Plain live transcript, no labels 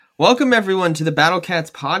Welcome everyone to the Battle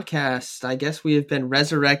Cats podcast. I guess we have been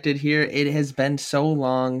resurrected here. It has been so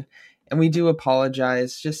long, and we do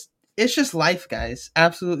apologize. It's just life, guys.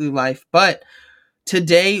 Absolutely life. But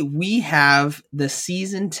today we have the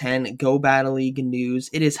Season 10 Go Battle League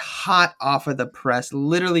news. It is hot off of the press.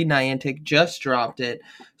 Literally, Niantic just dropped it.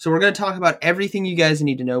 So we're going to talk about everything you guys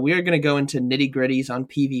need to know. We are going to go into nitty-gritties on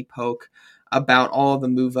PvPoke about all the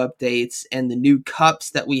move updates and the new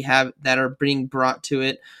cups that we have that are being brought to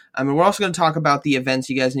it. And we're also going to talk about the events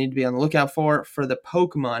you guys need to be on the lookout for the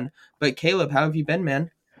Pokemon. But Caleb, how have you been,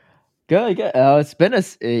 man? Good. It has been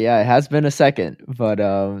a second, but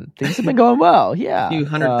things have been going well. Yeah, A few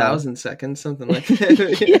 100,000 seconds, something like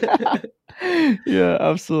that. yeah,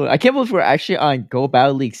 absolutely. I can't believe we're actually on Go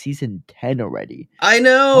Battle League Season 10 already. I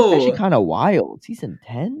know. That's actually kind of wild. Season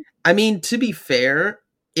 10? I mean, to be fair,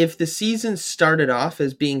 if the season started off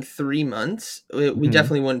as being 3 months, we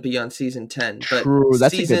definitely wouldn't be on Season 10. But True,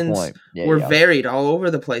 that's a good seasons point. were varied all over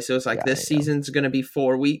the place. It was like this Yeah. season's going to be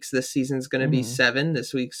 4 weeks. This season's going to be 7.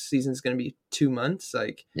 This week's season's going to be 2 months.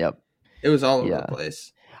 Like, Yep. It was all over the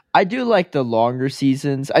place. I do like the longer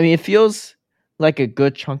seasons. I mean, it feels like a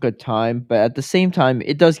good chunk of time, but at the same time,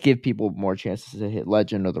 it does give people more chances to hit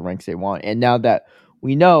Legend or the ranks they want. And now that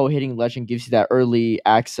we know hitting Legend gives you that early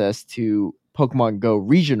access to Pokemon Go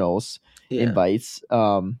regionals invites,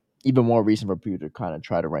 even more reason for people to kind of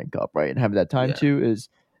try to rank up, right? And having that time too is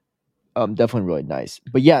definitely really nice.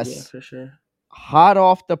 But yes, for sure. Hot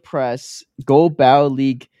off the press, Go Battle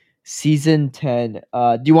League Season 10.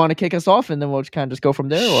 Do you want to kick us off and then we'll just kind of just go from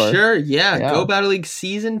there? Or? Sure, yeah. Go Battle League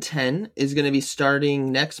Season 10 is going to be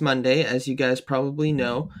starting next Monday, as you guys probably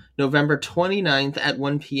know, November 29th at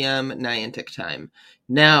 1 p.m. Niantic time.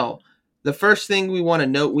 Now, the first thing we want to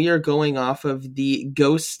note, we are going off of the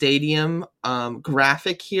Go Stadium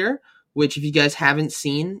graphic here, which if you guys haven't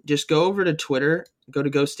seen, just go over to Twitter, go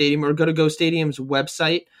to Go Stadium, or go to Go Stadium's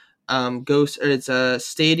website. It's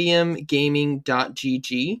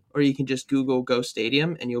stadiumgaming.gg, or you can just Google Go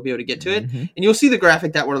Stadium and you'll be able to get to it. And you'll see the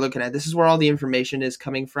graphic that we're looking at. This is where all the information is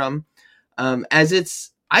coming from. As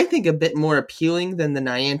it's, I think, a bit more appealing than the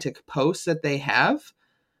Niantic posts that they have.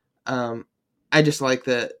 I just like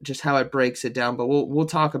just how it breaks it down, but we'll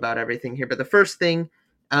talk about everything here. But the first thing,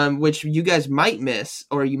 which you guys might miss,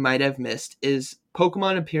 or you might have missed, is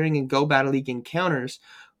Pokemon appearing in Go Battle League encounters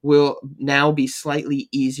will now be slightly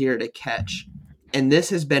easier to catch. And this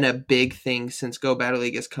has been a big thing since Go Battle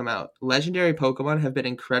League has come out. Legendary Pokemon have been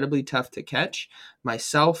incredibly tough to catch.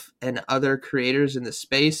 Myself and other creators in the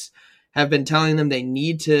space have been telling them they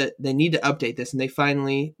need to update this, and they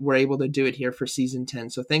finally were able to do it here for Season 10.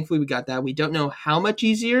 So thankfully we got that. We don't know how much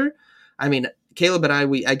easier. I mean, Caleb and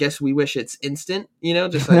I guess we wish it's instant,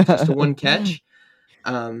 just a one catch.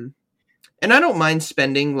 And I don't mind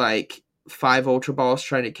spending like 5 Ultra Balls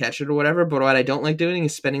trying to catch it or whatever, but what I don't like doing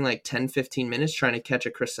is spending like 10-15 minutes trying to catch a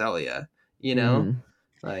Cresselia,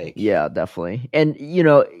 Like, yeah, definitely. And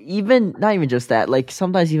even not even just that, like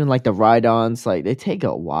sometimes even like the Rhydons, like they take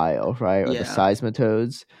a while, right? Or the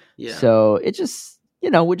Seismitoads. Yeah. So it just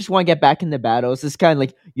we just want to get back in the battles. It's kind of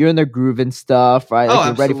like you're in the groove and stuff, right? Like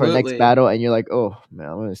you're ready for the next battle, and you're like, oh man,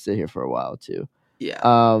 I'm gonna sit here for a while too. Yeah.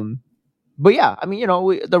 But yeah, I mean,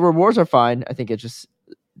 the rewards are fine. I think it's just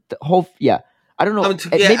the whole I don't know.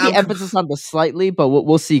 Maybe emphasis on the slightly, but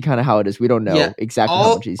we'll see kind of how it is. We don't know exactly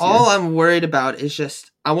how much easier. All I'm worried about is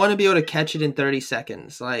just I want to be able to catch it in 30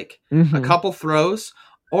 seconds, like a couple throws,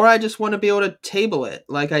 or I just want to be able to table it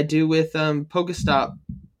like I do with Pokestop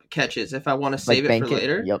catches if I want to save it for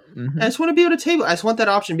later. Yep. I just want to be able to table it. I just want that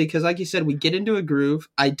option because, like you said, we get into a groove.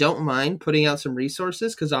 I don't mind putting out some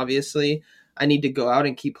resources because obviously I need to go out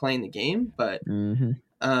and keep playing the game. But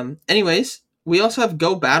anyways, we also have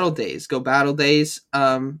Go Battle Days. Go Battle Days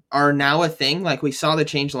are now a thing. Like we saw the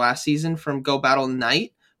change last season from Go Battle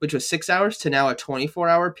Night, which was 6 hours, to now a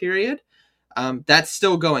 24-hour period. That's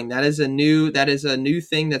still going. That is a new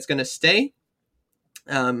thing that's going to stay,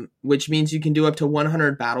 which means you can do up to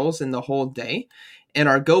 100 battles in the whole day. And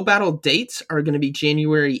our Go Battle dates are going to be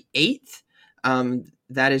January 8th.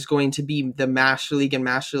 That is going to be the Master League and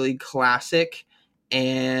Master League Classic.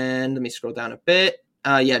 And let me scroll down a bit.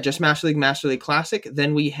 Just Master League Classic.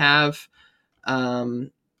 Then we have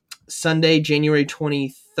Sunday, January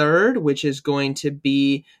 23rd, which is going to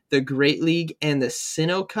be the Great League and the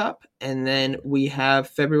Sinnoh Cup. And then we have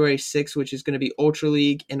February 6th, which is going to be Ultra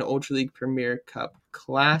League and Ultra League Premier Cup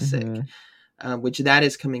Classic, which that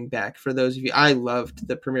is coming back. For those of you, I loved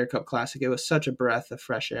the Premier Cup Classic. It was such a breath of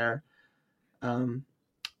fresh air.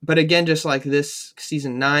 But again, just like this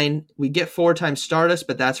Season 9, we get 4 times Stardust,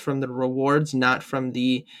 but that's from the rewards, not from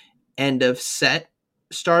the end of set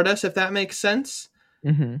Stardust, if that makes sense.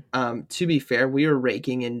 To be fair, we were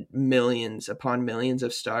raking in millions upon millions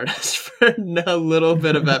of Stardust for a little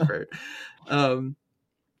bit of effort.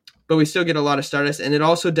 But we still get a lot of Stardust, and it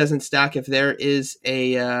also doesn't stack if there is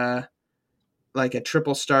a like a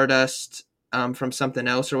triple Stardust from something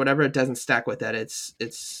else or whatever. It doesn't stack with that.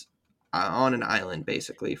 It's on an island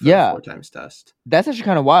basically for 4 times dust. That's actually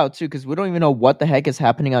kind of wild too, because we don't even know what the heck is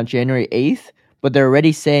happening on January 8th, but they're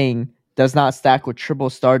already saying does not stack with triple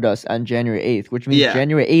Stardust on January 8th, which means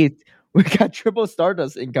January 8th we got triple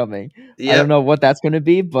Stardust incoming. Yep. I don't know what that's going to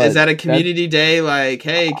be, but is that a community day? Like,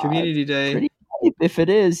 hey, community day. Pretty hype if it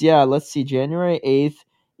is, yeah. Let's see. January 8th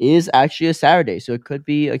is actually a Saturday, so it could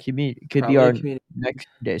be a community. Could be our next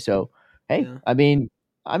day. So, hey, yeah. I mean,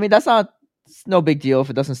 that's not. It's no big deal if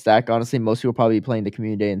it doesn't stack. Honestly, most people probably be playing the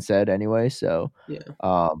community day instead anyway. So, yeah.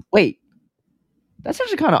 Wait, that's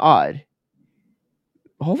actually kind of odd.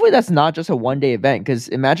 Hopefully that's not just a one-day event, because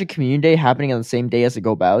imagine Community Day happening on the same day as the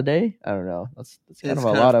Go Battle Day. I don't know. That's kind of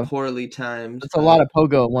a lot of poorly timed. It's a lot of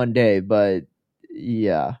Pogo in one day, but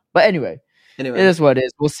yeah. But anyway, it is what it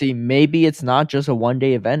is. We'll see. Maybe it's not just a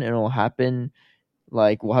one-day event, and it'll happen.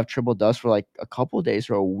 Like we'll have triple dust for like a couple days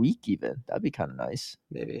or a week even. That'd be kind of nice.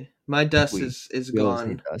 Maybe my dust is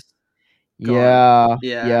gone. Dust. Yeah.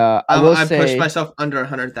 I pushed myself under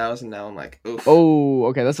 100,000 now. I'm like, oof. Oh,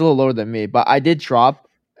 okay, that's a little lower than me, but I dropped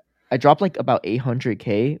like about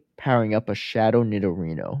 800k powering up a Shadow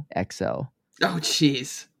Nidorino XL. Oh,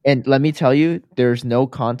 jeez. And let me tell you, there's no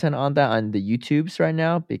content on that on the YouTubes right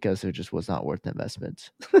now because it just was not worth the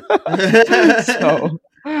investment. So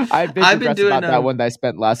I've been doing about that one that I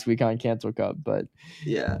spent last week on Cancel Cup, but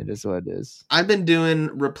yeah, it is what it is. I've been doing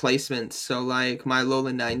replacements. So like my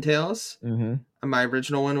Alolan Ninetales, my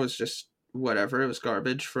original one was just whatever. It was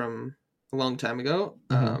garbage from a long time ago.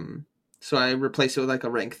 So I replaced it with like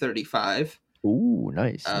a rank 35. Ooh,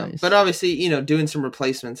 nice, nice. But obviously, doing some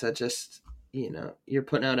replacements that just, you're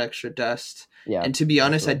putting out extra dust. Yeah. And to be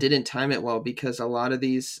honest, I didn't time it well because a lot of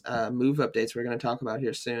these move updates we're going to talk about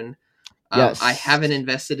here soon, I haven't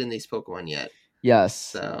invested in these Pokemon yet. Yes.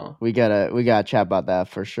 So we gotta chat about that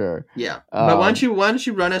for sure. Yeah. But why don't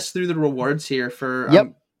you run us through the rewards here for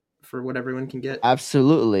what everyone can get?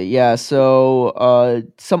 Absolutely. Yeah. So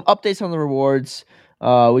some updates on the rewards.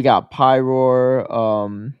 We got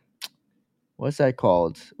Pyroar. What's that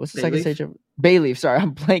called? What's the second stage of Bayleaf? Sorry,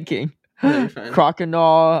 I'm blanking.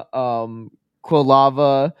 Croconaw,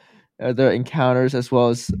 Quilava, the encounters, as well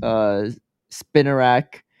as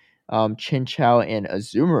Spinarak, Chinchou, and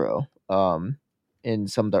Azumarill in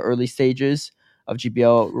some of the early stages of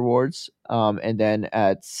GBL rewards. And then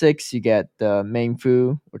at 6, you get the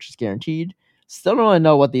Mangfu, which is guaranteed. Still don't really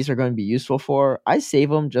know what these are going to be useful for. I save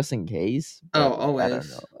them just in case. Oh, always. I don't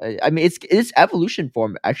know. I mean, its evolution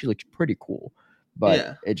form actually looks pretty cool,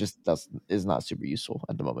 but it just is not super useful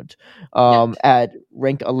at the moment. At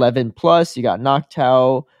rank 11 plus, you got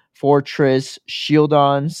Noctowl, Fortress,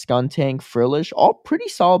 Shieldon, Skuntank, Frillish, all pretty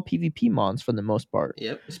solid PvP mons for the most part.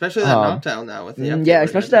 Yep, especially that Noctowl now with the update. Yeah,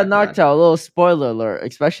 especially that Noctowl. A little spoiler alert,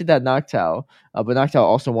 especially that Noctowl. But Noctowl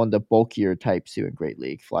also won the bulkier types too in Great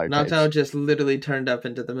League. Flyer Noctowl just literally turned up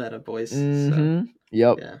into the meta, boys. So.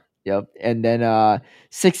 Yep. And then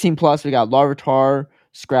 16 plus, we got Larvitar,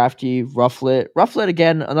 Scrafty, Rufflet. Rufflet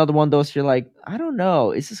again, another one of those you're like, I don't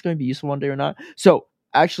know, is this going to be useful one day or not? So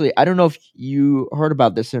actually, I don't know if you heard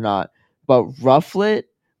about this or not, but Rufflet,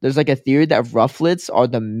 there's like a theory that Rufflets are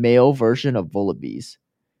the male version of Volibes.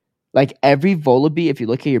 Like every Volibee, if you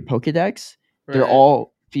look at your Pokedex, they're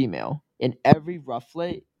all female, and every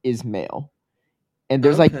Rufflet is male. And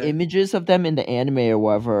there's like images of them in the anime or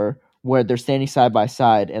whatever, where they're standing side by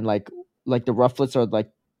side, and like the Rufflets are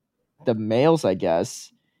like the males, I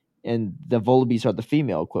guess, and the Volibees are the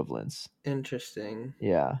female equivalents. Interesting.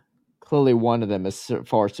 Yeah. Clearly one of them is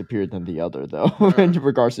far superior than the other, though, in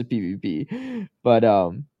regards to PvP. But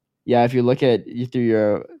if you look at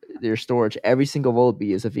through your storage, every single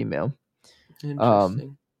Volibee is a female.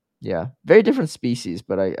 Interesting. Yeah, very different species,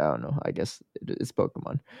 but I don't know. I guess it's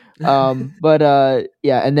Pokemon.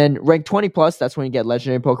 And then rank 20 plus, that's when you get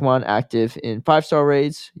legendary Pokemon active in 5-star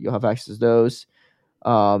raids. You'll have access to those.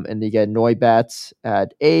 And then you get Noibats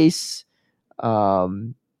at Ace,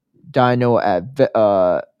 Dino at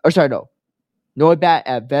Noibat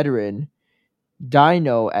at Veteran,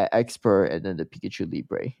 Dino at Expert, and then the Pikachu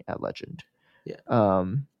Libre at Legend. Yeah.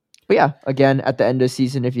 But yeah, again, at the end of the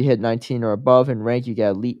season, if you hit 19 or above in rank, you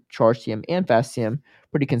get Elite, Charge TM, and Fast TM.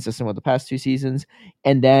 Pretty consistent with the past 2 seasons.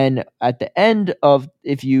 And then at the end of,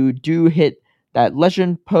 if you do hit that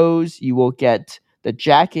Legend pose, you will get the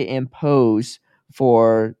jacket and pose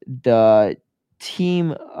for the team,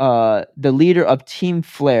 the leader of Team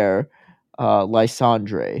Flare,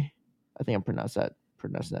 Lysandre. I think I'm pronouncing that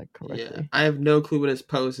Yeah, correctly. I have no clue what his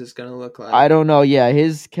pose is gonna look like. I don't know. Yeah,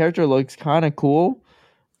 his character looks kind of cool.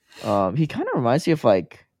 He kind of reminds me of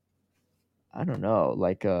like, I don't know,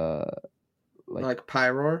 like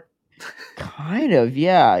Pyroar. kind of,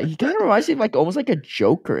 yeah. He kind of reminds me of like almost like a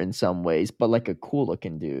Joker in some ways, but like a cool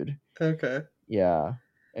looking dude. Okay. Yeah.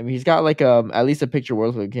 I mean, he's got like at least a picture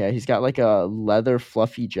worth looking at. He's got like a leather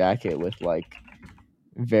fluffy jacket with like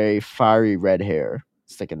very fiery red hair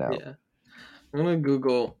sticking out. Yeah. I'm gonna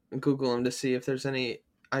Google him to see if there's any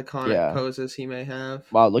iconic poses he may have.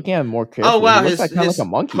 Wow, looking at him more carefully, oh wow, he looks like kind of like a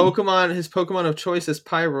monkey. His Pokemon of choice is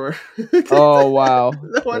Pyroar. Oh wow,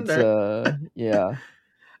 no wonder. Yeah.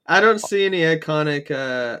 I don't see any iconic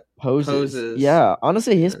poses. Yeah,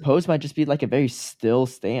 honestly, his pose might just be like a very still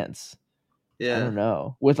stance. Yeah, I don't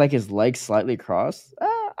know, with like his legs slightly crossed.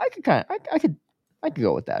 I could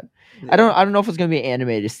go with that. Yeah. I don't know if it's gonna be an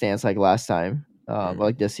animated stance like last time,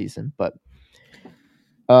 like this season, but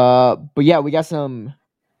yeah, we got some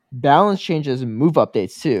balance changes and move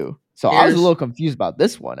updates too. So I was a little confused about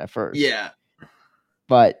this one at first. Yeah,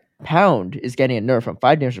 but Pound is getting a nerf from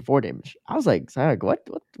 5 damage to 4 damage. I was like, what?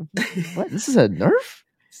 This is a nerf?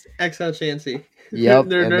 XL Chansey. Yep.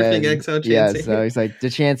 They're nerfing XL Chansey. Yeah, so it's like the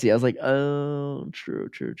Chansey. I was like, oh, true.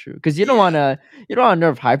 Because you don't want to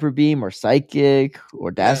nerf Hyper Beam or Psychic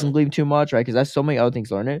or Dazzling Gleam too much, right? Because that's so many other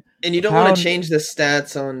things learn it. And you don't want to change the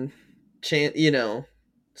stats on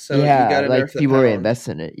So you gotta like nerf the people Pound. reinvest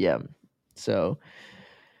in it. Yeah. So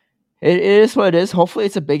it is what it is. Hopefully,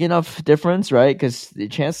 it's a big enough difference, right? Because the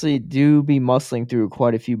Chansey do be muscling through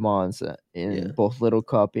quite a few mons in both Little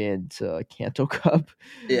Cup and Kanto Cup.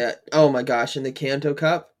 Yeah. Oh my gosh, in the Kanto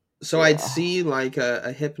Cup. So I'd see like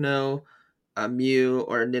a Hypno, a Mew,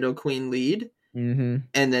 or a Nidoqueen lead. Mm-hmm.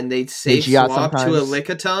 And then they'd safe swap to a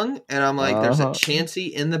Lickitung, and I'm like, there's a Chansey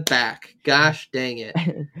in the back. Gosh dang it.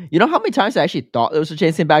 You know how many times I actually thought there was a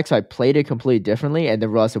Chansey in the back, so I played it completely differently, and then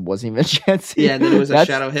realized it wasn't even a Chansey. Yeah, and then it was a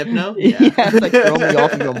Shadow Hypno? Yeah, it's like throwing me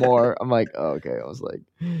off even more. I'm like, oh, okay. I was like...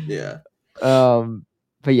 Yeah.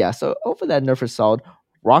 But yeah, so hopefully that nerf is solid.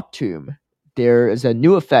 Rock Tomb. There is a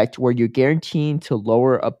new effect where you're guaranteed to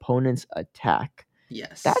lower opponent's attack.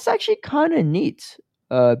 Yes. That's actually kind of neat.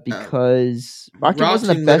 Because Rock Tomb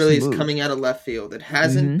wasn't the best literally move. Is coming out of left field. It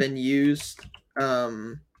hasn't been used.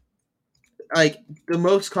 Like the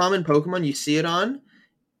most common Pokemon you see it on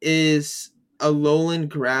is a Alolan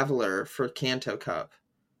Graveler for Kanto Cup.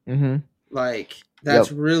 Mm-hmm. Like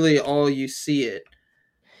that's really all you see it.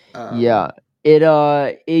 Yeah. It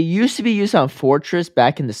used to be used on Fortress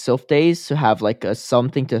back in the Sylph days to have like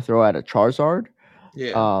something to throw at a Charizard.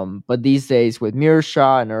 Yeah. But these days with Mirror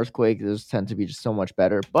Shot and Earthquake, those tend to be just so much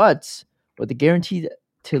better. But with the guarantee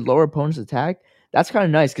to lower opponent's attack, that's kind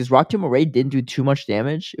of nice because Rock Tomb Array didn't do too much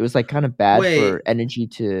damage. It was like kind of bad for energy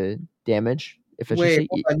to damage efficiency.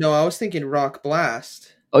 No, I was thinking Rock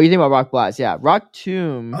Blast. Oh, you think about Rock Blast? Yeah, Rock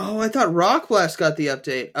Tomb. Oh, I thought Rock Blast got the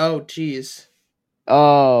update. Oh, jeez.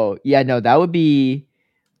 Oh, yeah, no, that'd be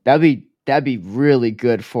really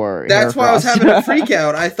good for. That's why I was having a freak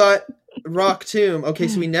out. I thought Rock Tomb. Okay,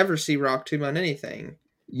 so we never see Rock Tomb on anything.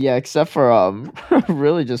 Yeah, except for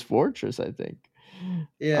really just Fortress, I think.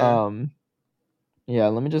 Yeah. Yeah,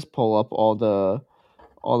 let me just pull up all the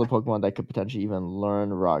Pokemon that could potentially even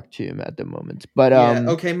learn Rock Tomb at the moment. But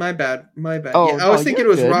okay, my bad. Oh, yeah, I was thinking it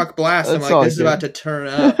was good. Rock Blast. I'm like, this is about to turn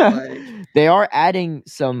up. Like... They are adding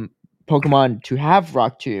some Pokemon to have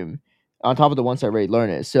Rock Tomb on top of the ones that already learn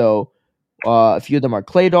it. So a few of them are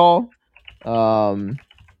Claydol,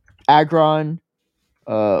 Aggron.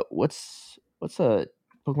 What's a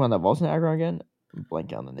Pokemon that evolves in Aggron again? I'm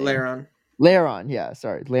blanking on the name. Lairon, yeah,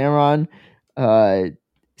 sorry. Lairon,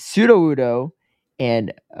 Sudowoodo,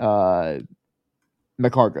 and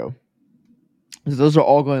Magcargo. So those are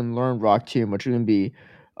all going to learn Rock Tomb, which is going to be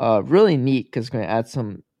really neat because it's going to add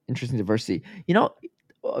some interesting diversity. You know,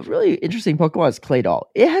 a really interesting Pokemon is Claydol.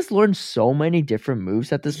 It has learned so many different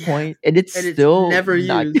moves at this point, and it's still never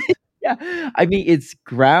used. Yeah, I mean, it's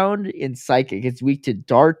ground and psychic. It's weak to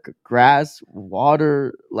dark, grass,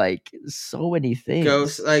 water, like so many things.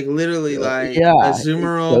 Ghost, like literally, like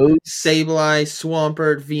Azumarill, Sableye,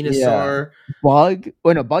 Swampert, Venusaur, Bug.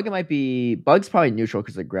 Oh no, Bug. It might be Bug's probably neutral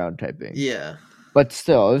because of ground typing. Yeah, but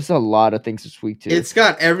still, there's a lot of things it's weak to. It's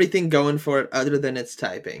got everything going for it other than its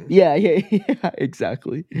typing. Yeah,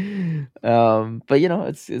 exactly. But you know,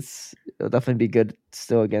 it'll definitely be good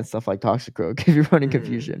still against stuff like Toxicroak if you're running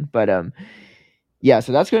Confusion. But yeah,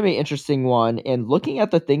 so that's going to be an interesting one. And looking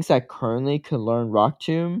at the things that currently can learn Rock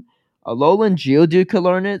Tomb, Alolan Geodude could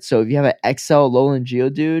learn it. So if you have an XL Alolan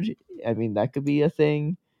Geodude, I mean, that could be a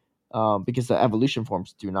thing because the evolution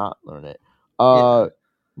forms do not learn it.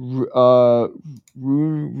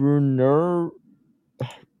 Runer.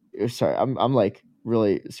 Sorry, I'm like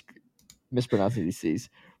really mispronouncing these C's.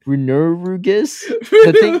 Runerugis.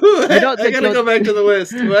 The thing, I gotta go back to the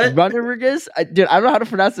list. What? Runerugis? Dude, I don't know how to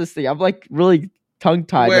pronounce this thing. I'm like really tongue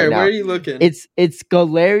tied right now. Where are you looking? It's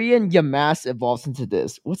Galarian Yamask evolves into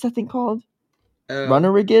this. What's that thing called?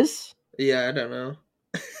 Runerugis? Yeah, I don't know.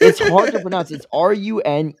 It's hard to pronounce. It's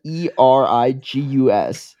Runerigus.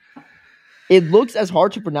 It looks as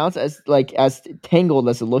hard to pronounce as tangled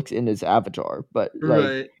as it looks in its avatar, but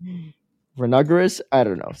like Runerugis, I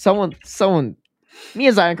don't know. Someone. Me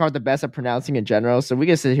and Zion aren't the best at pronouncing in general, so we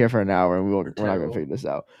can sit here for an hour and we're not gonna figure this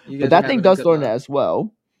out. But that thing does learn it as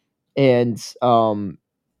well, and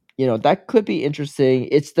that could be interesting.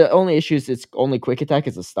 It's the only issue is its only quick attack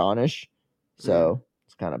is Astonish, so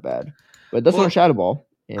it's kind of bad. But it does learn Shadow Ball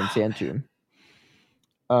and Sand Tomb.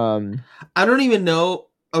 I don't even know.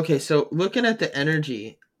 Okay, so looking at the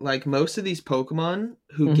energy, like most of these Pokemon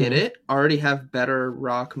who get it already have better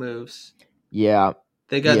rock moves. Yeah.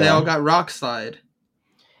 They all got Rock Slide.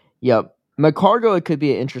 Yep. Magcargo, it could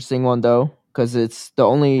be an interesting one though, because it's the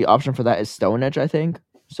only option for that is Stone Edge, I think.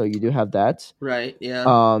 So you do have that. Right, yeah.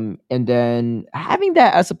 And then having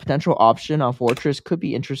that as a potential option on Fortress could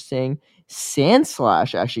be interesting.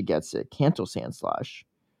 Sandslash actually gets it. Kanto Sandslash.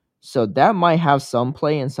 So that might have some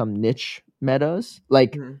play in some niche metas.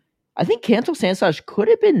 Like, I think Kanto Sandslash could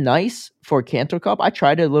have been nice for Kanto Cup. I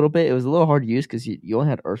tried it a little bit. It was a little hard to use because you only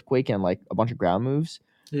had Earthquake and like a bunch of ground moves.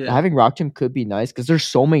 Yeah. Having Rock Tomb could be nice because there's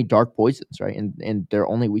so many dark poisons, right? And they're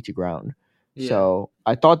only weak to ground. Yeah. So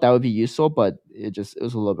I thought that would be useful, but it was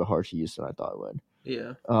a little bit hard to use than I thought it would.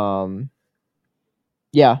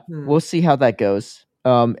 Yeah. We'll see how that goes.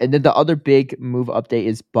 And then the other big move update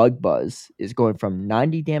is Bug Buzz is going from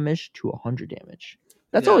 90 damage to 100 damage.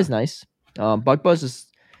 That's always nice. Bug Buzz is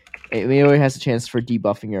it always has a chance for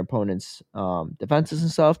debuffing your opponent's defenses and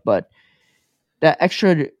stuff, but that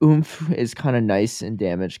extra oomph is kind of nice in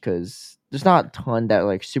damage because there's not a ton that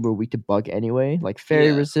like super weak to bug anyway. Like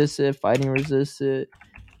fairy resists it, fighting resists it,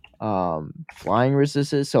 flying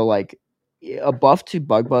resists it. So like a buff to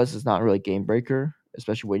Bug Buzz is not really game breaker,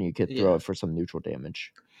 especially when you could throw it for some neutral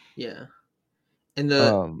damage. Yeah. And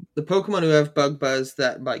the Pokemon who have Bug Buzz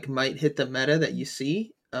that like might hit the meta that you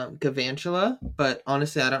see, Galvantula, but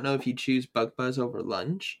honestly I don't know if you choose Bug Buzz over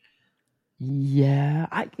Lunge. Yeah,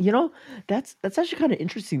 that's actually kind of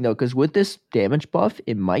interesting though, because with this damage buff,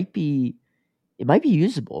 it might be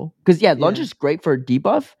usable. Because Lunge is great for a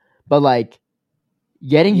debuff, but like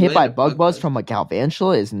getting hit by Bug Buzz from a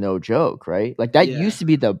Galvantula is no joke, right? Like that used to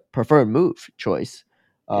be the preferred move choice,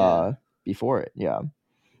 before it. Yeah.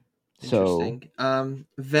 Interesting.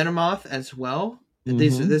 Venomoth as well.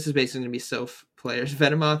 This is basically gonna be Soph players.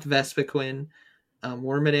 Venomoth, Vespiquen,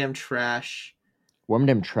 Wormadam Trash.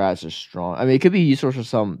 Wormadam Trash is strong. I mean, it could be useful for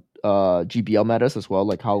some GBL metas as well,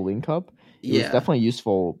 like Halloween Cup. It was definitely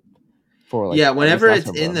useful for like whenever it's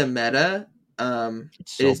in the meta,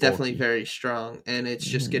 it is definitely very strong, and it's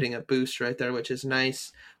just getting a boost right there, which is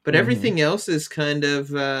nice. But everything else is kind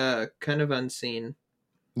of unseen.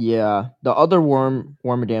 Yeah, the other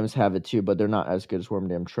Wormadams have it too, but they're not as good as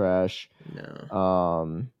Wormadam Trash.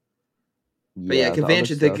 No. But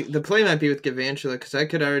Galvantula, the play might be with Galvantula, because I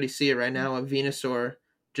could already see it right now. A Venusaur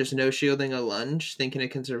just no shielding a Lunge, thinking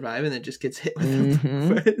it can survive, and then just gets hit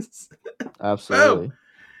with Absolutely. Boom!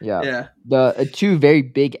 Yeah. The two very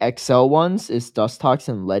big XL ones is Dustox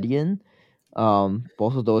and Ledian.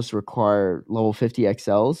 Both of those require level 50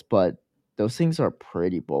 XLs, but those things are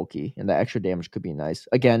pretty bulky, and the extra damage could be nice.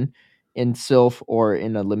 Again, in Sylph or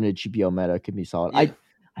in a limited GBO meta, could be solid. Yeah.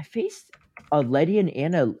 I faced a Ledian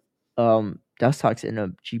and a Dustox in a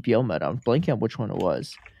GPL meta. I'm blanking on which one it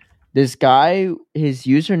was. This guy, his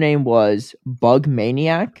username was Bug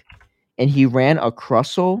Maniac, and he ran a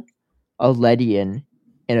Crustle, a Ledian,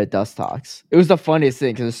 and a Dustox. It was the funniest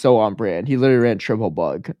thing because it's so on brand. He literally ran triple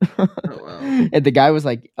Bug. Oh, wow. And the guy was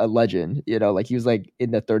like a legend, like he was like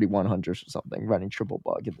in the 3100s or something, running triple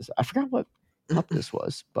Bug. I forgot what cup this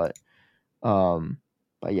was, but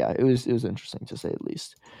yeah, it was interesting to say the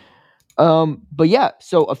least. But yeah,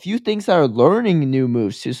 so a few things that are learning new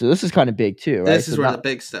moves too. So this is kind of big too, right? This is where the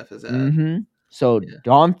big stuff is at. So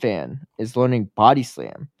Donphan is learning Body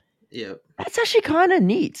Slam. Yep. That's actually kind of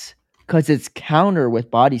neat because it's counter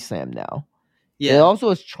with Body Slam now. Yeah. It also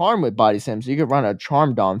is Charm with Body Slam, so you could run a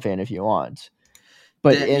Charm Donphan if you want.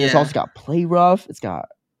 But it's also got Play Rough. It's got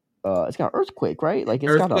Earthquake, right? Like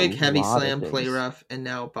it's Earthquake, got Heavy Slam, Play Rough, and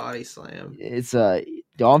now Body Slam. It's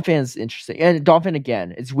Donphan's interesting. And Donphan,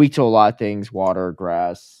 again, it's weak to a lot of things: water,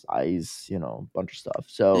 grass, ice, a bunch of stuff.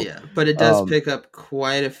 So, Yeah, but it does pick up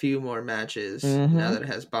quite a few more matches now that it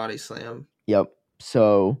has Body Slam. Yep.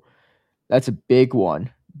 So that's a big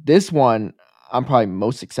one. This one I'm probably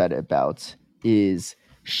most excited about is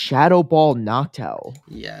Shadow Ball Noctowl.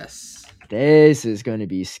 Yes. This is going to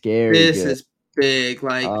be scary. This is big.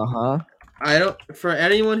 Like, I don't. For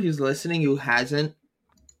anyone who's listening who has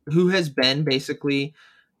been basically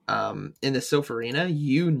in the Silph Arena,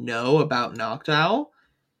 about Noctowl.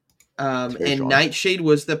 And Nightshade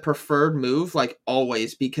was the preferred move, like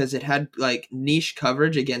always, because it had like niche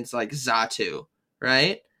coverage against like Xatu,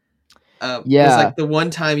 right? Was like the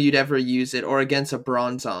one time you'd ever use it, or against a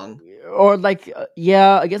Bronzong, or like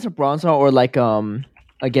against a Bronzong, or like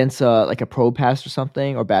against like a Propass or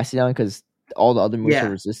something, or Bastion, because all the other moves are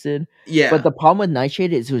resisted. Yeah, but the problem with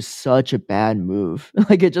Nightshade is it was such a bad move.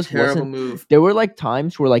 Like, it just terrible wasn't. Move. There were like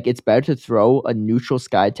times where like it's better to throw a neutral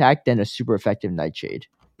Sky Attack than a super effective Nightshade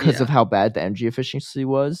because of how bad the energy efficiency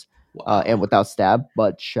was. Wow. And without stab,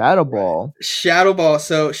 but Shadow Ball. Shadow Ball.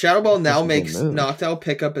 So Shadow Ball now makes Noctowl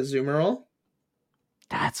pick up Azumarill.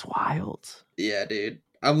 That's wild. Yeah, dude.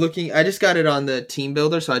 I'm looking. I just got it on the team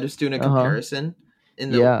builder, so I'm just doing a comparison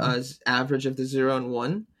in the average of the 0 and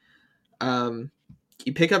 1.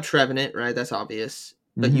 You pick up Trevenant, right? That's obvious.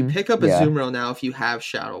 But you pick up Azumarill now if you have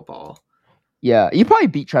Shadow Ball. Yeah, you probably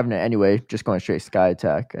beat Trevenant anyway, just going straight Sky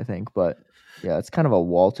Attack, I think. But yeah, it's kind of a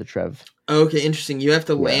wall to Trev. Okay, interesting. You have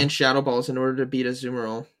to land Shadow Balls in order to beat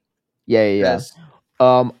Azumarill. Yeah.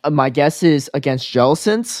 My guess is against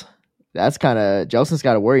Jellicent. That's kind of Jellicent's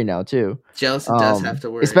got to worry now too. Jellicent does have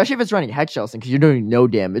to worry, especially if it's running Hex Jellicent, because you're doing no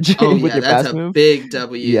damage with your that's fast move. Big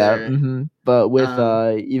W. There. But with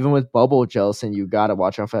even with Bubble Jellicent, you got to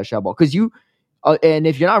watch out for that Shadow Ball, because you. And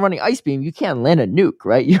if you're not running Ice Beam, you can't land a nuke,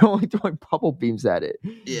 right? You're only throwing Bubble Beams at it.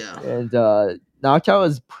 Yeah. And Noctowl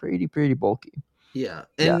is pretty bulky. Yeah.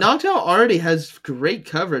 And Noctowl already has great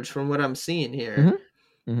coverage from what I'm seeing here.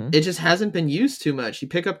 It just hasn't been used too much. You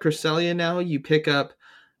pick up Cresselia now. You pick up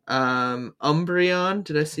Umbreon.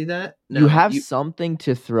 Did I see that? No, you have something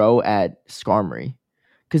to throw at Skarmory.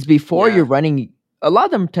 Because before you're running... A lot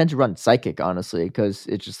of them tend to run Psychic, honestly, because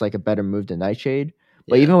it's just like a better move than Nightshade.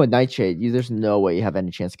 But even with Nightshade, there's no way you have any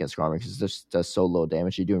chance against Skarmory, because it just does so low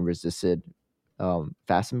damage. You're doing resisted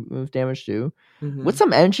fast move damage too. With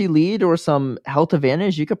some energy lead or some health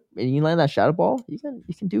advantage, you land that Shadow Ball. You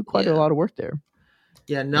can do quite a lot of work there.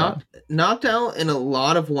 Yeah, Noctowl in a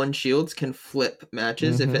lot of one shields can flip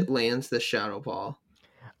matches if it lands the Shadow Ball.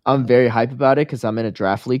 I'm very hype about it because I'm in a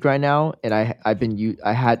draft league right now, and I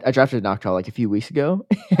drafted Noctowl like a few weeks ago,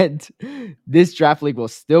 and this draft league will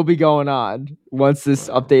still be going on once this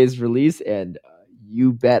update is released, and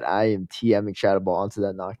you bet I am TMing Shadow Ball onto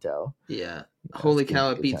that Noctowl. Yeah. Holy cow,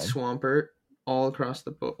 it beats Swampert all across the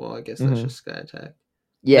book. Well, I guess that's just Sky Attack.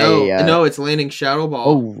 No, it's landing Shadow Ball.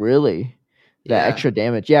 Oh, really? That extra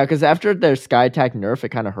damage. Yeah, because after their Sky Attack nerf, it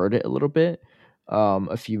kind of hurt it a little bit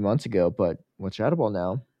a few months ago, but with Shadow Ball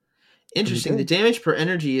now. Interesting. The damage per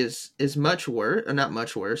energy is much worse, or not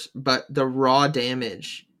much worse, but the raw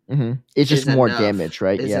damage. It's just more damage,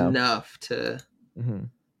 right? Is enough to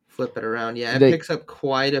flip it around. Yeah, it picks up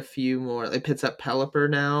quite a few more. It picks up Pelipper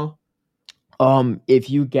now. If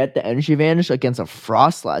you get the energy advantage against a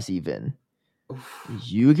Frostlass, even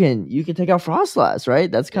you can take out Frostlass, right?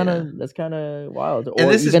 That's kind of wild. And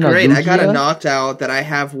this is great. I got a Noctowl that I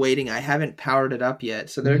have waiting. I haven't powered it up yet,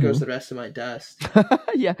 so there goes the rest of my dust.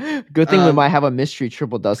 Yeah, good thing we might have a mystery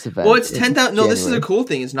triple dust event. Well, it's 10,000. No, this is a cool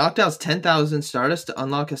thing. Is Noctowl's 10,000 Stardust to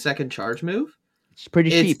unlock a second charge move. It's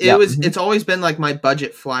pretty cheap. It's always been like my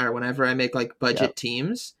budget flyer whenever I make like budget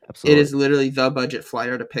teams. Absolutely. It is literally the budget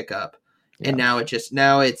flyer to pick up. And now it's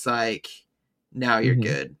like you're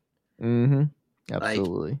good.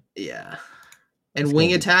 Absolutely. And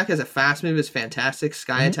Wing Attack as a fast move is fantastic.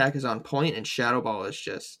 Sky Attack is on point, and Shadow Ball is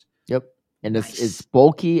just and it's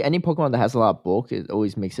bulky. Any Pokemon that has a lot of bulk, it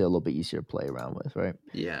always makes it a little bit easier to play around with, right?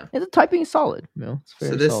 Yeah. And the typing is solid. It's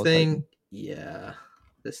very this solid thing, typing.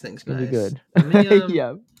 This thing's nice. Good.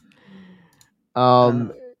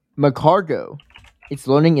 Magcargo, it's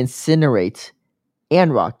learning Incinerate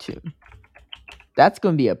and Rock Tomb. That's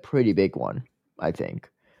going to be a pretty big one, I think.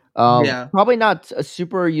 Probably not a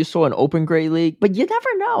super useful in Open Great League, but you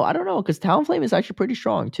never know. I don't know, because Talonflame is actually pretty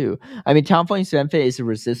strong too. I mean, Talonflame's benefit is to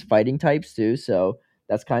resist fighting types too, so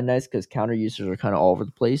that's kind of nice because counter users are kind of all over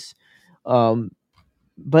the place.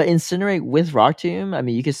 But Incinerate with Rock Tomb, I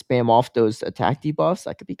mean, you can spam off those attack debuffs.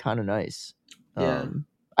 That could be kind of nice.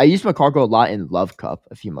 I used Magcargo a lot in Love Cup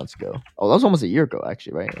a few months ago. Oh, that was almost a year ago,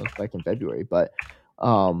 actually, right? It was back in February, but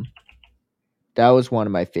that was one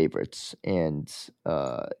of my favorites. And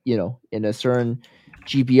in a certain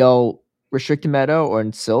GPL restricted meta or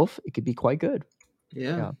in Sylph, it could be quite good.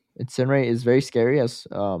 Yeah. Incinerate is very scary, as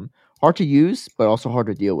hard to use, but also hard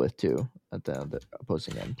to deal with too at the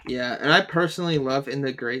opposing end. Yeah, and I personally love in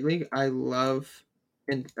the Great League. I love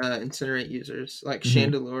Incinerate users like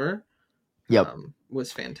Chandelure. Yep.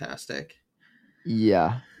 Was fantastic.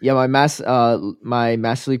 Yeah. My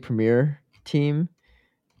Master League Premier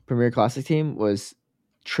Classic team was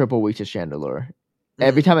triple weak to Chandelure.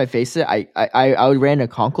 Every time I faced it, I ran a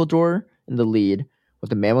Conkeldurr in the lead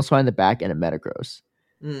with a Mamoswine in the back and a Metagross.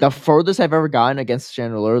 The furthest I've ever gotten against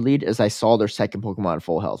Chandelure lead is I saw their second Pokemon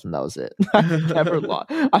full health, and that was it. I never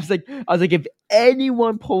lost. I was like, if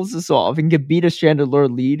anyone pulls this off and can beat a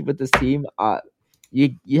Chandelure lead with this team,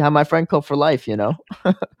 you have my friend club for life,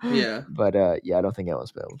 Yeah. But I don't think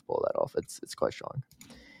anyone's been able to pull that off. It's quite strong.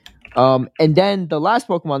 And then the last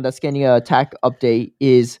Pokemon that's getting an attack update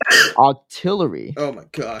is Octillery. Oh my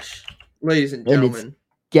gosh, ladies and gentlemen, it's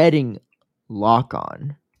getting lock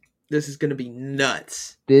on. This is gonna be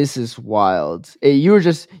nuts. This is wild. You want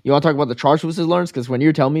to talk about the charge boosted learns? Because when you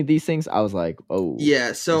were telling me these things, I was like, oh.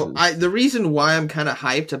 Yeah, so the reason why I'm kind of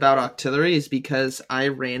hyped about Octillery is because I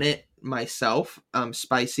ran it myself,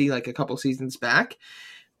 spicy, like a couple seasons back.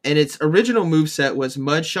 And its original moveset was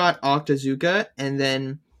Mudshot, Octazooka, and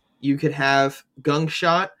then you could have Gunk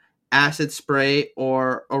Shot, Acid Spray,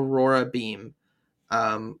 or Aurora Beam.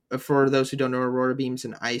 For those who don't know, Aurora Beam's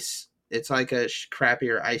an ice. It's like a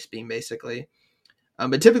crappier Ice Beam, basically.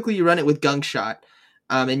 But typically you run it with Gunk Shot,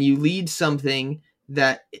 and you lead something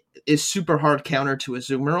that is super hard counter to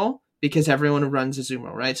Azumarill, because everyone runs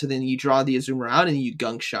Azumarill, right? So then you draw the Azumarill out and you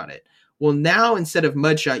Gunk Shot it. Well, now instead of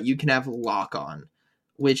Mudshot, you can have Lock On,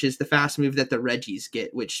 which is the fast move that the Regis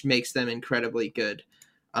get, which makes them incredibly good.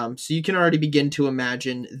 So you can already begin to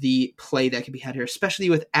imagine the play that could be had here, especially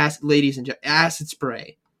with Acid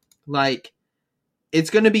Spray. Like, it's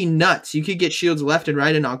going to be nuts. You could get shields left and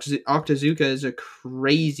right, and Octazooka is a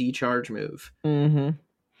crazy charge move.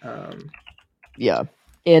 Yeah.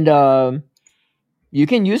 And you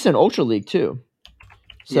can use an Ultra League too.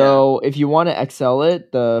 So if you want to excel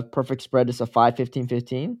it, the perfect spread is a 5, 15,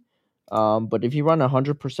 15. But if you run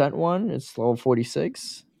 100% one, it's level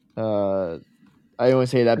 46. I only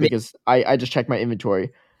say that because I just checked my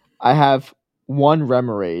inventory. I have one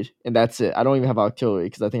Remoraid, and that's it. I don't even have Octillery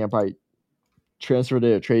because I think I probably transferred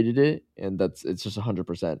it or traded it, and it's just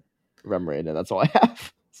 100% Remoraid, and that's all I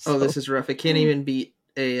have. So. Oh, this is rough. I can't even beat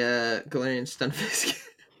a Galarian Stunfisk.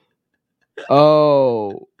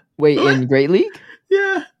 Oh, wait, what? In Great League?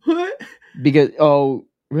 Yeah, what? Because,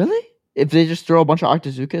 really? If they just throw a bunch of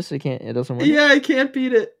Octazookas, it doesn't work? Yeah, I can't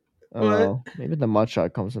beat it. Oh, maybe the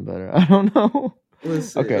Mudshot comes in better. I don't know.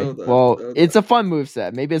 Okay, it's a fun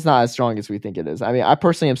moveset. Maybe it's not as strong as we think it is. I mean, I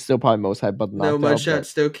personally am still probably most hyped about the Noctowl. No, Mudshot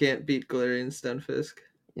still can't beat Galarian Stunfisk.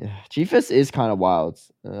 Yeah, G-Fist is kind of wild,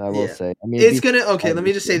 I will say. I mean, it's gonna let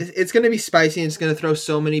me just say this. It's gonna be spicy and it's gonna throw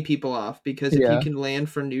so many people off, because if you can land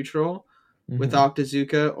for neutral with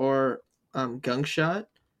Octazooka or Gunk Shot,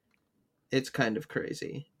 it's kind of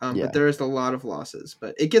crazy. But there is a lot of losses,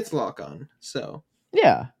 but it gets lock on, so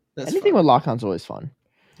yeah. Anything with lock on's always fun.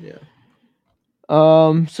 Yeah.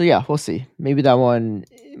 So yeah, we'll see. Maybe that one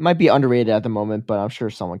might be underrated at the moment, but I'm sure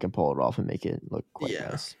someone can pull it off and make it look quite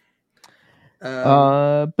nice.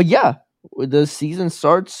 But yeah, the season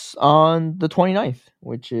starts on the 29th,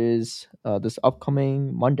 which is this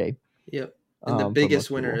upcoming Monday. Yep. And the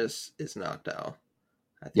biggest winner is Noctowl.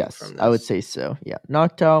 Yes, I would say so. Yeah,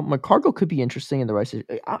 Noctowl. Magcargo could be interesting in the right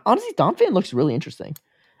situation. Honestly, Donphan looks really interesting.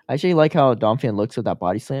 I actually like how Donphan looks with that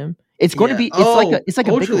body slam. It's going to be. It's like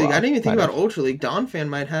a Ultra League. I didn't even think about Ultra League. Donphan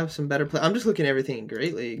might have some better play. I'm just looking at everything in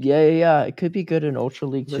Great League. Yeah. It could be good in Ultra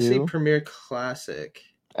League too. Let's see Premier Classic.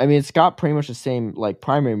 I mean, it's got pretty much the same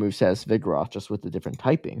primary moveset as Vigoroth, just with the different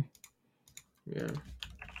typing. Yeah.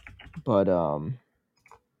 But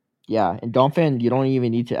yeah, and Donphan, you don't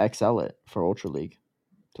even need to XL it for Ultra League,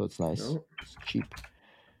 so it's nice. Nope. It's cheap.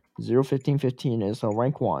 0-15-15 is a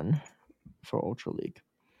rank 1 for Ultra League.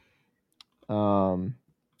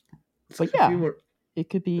 But yeah, it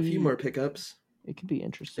could be a few more pickups. It could be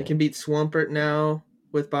interesting. It can beat Swampert now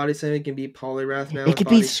with Body Slam. It can beat Poliwrath now. It could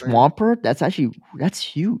beat Swampert. That's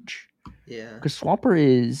huge. Yeah, because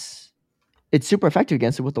Swampert it's super effective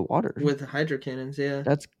against it with the water. With the Hydro Cannons, yeah.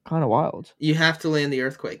 That's kind of wild. You have to land the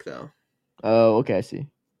Earthquake though. Oh, okay, I see.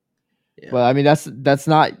 Yeah. Well, I mean that's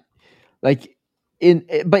not like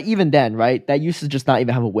but even then, right? That used to just not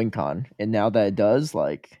even have a win con, and now that it does,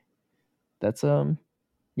 like that's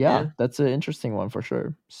that's an interesting one for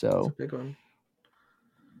sure. So that's a big one.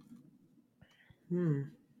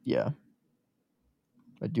 Yeah.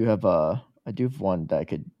 I do have one that I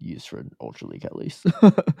could use for an Ultra League at least.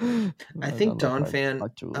 I think love my Donphan,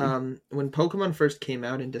 Ultra League. when Pokemon first came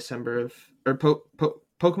out in December of, or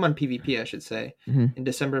Pokemon PvP, I should say, Mhm. in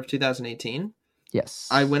December of 2018, Yes.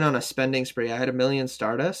 I went on a spending spree. I had 1,000,000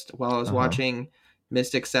 Stardust while I was Uh-huh. watching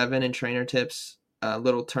Mystic 7 and Trainer Tips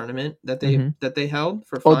little tournament that Mhm. they held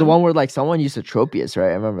for fun. Oh, the one where like someone used a Tropius,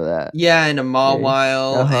 right? I remember that. Yeah, and a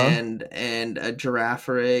Mawile Uh-huh. and a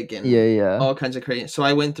Girafarig and Yeah. all kinds of crazy. So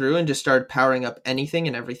I went through and just started powering up anything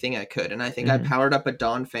and everything I could, and I think I Mhm. powered up a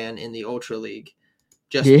Donphan in the Ultra League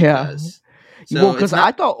just Yeah. because. Well, So because it's I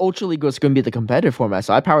not. thought Ultra League was going to be the competitive format,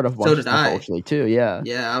 so I powered up a bunch So of did stuff for I. Ultra League too. Yeah.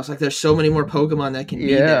 Yeah, I was like, there's so many more Pokemon that can be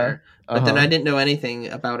Yeah. there, but then I Uh-huh. didn't know anything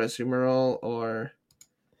about Azumarill or.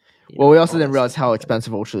 Well, we also all didn't that realize stuff how like that.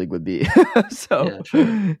 expensive Ultra League would be. So Yeah,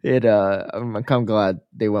 true. I'm kind of glad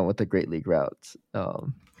they went with the Great League routes.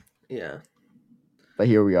 Yeah, But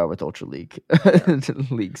here we are with Ultra League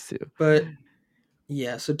leagues too. but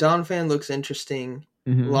yeah, so Donphan looks interesting.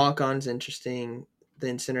 Mhm. Lock-on's interesting. The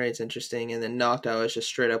Incinerate's interesting, and then Noctowl is just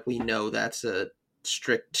straight up. We know that's a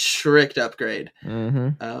strict upgrade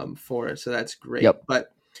for it, so that's great. Yep.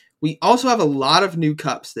 But we also have a lot of new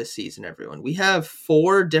cups this season, everyone. We have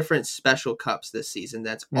 4 different special cups this season.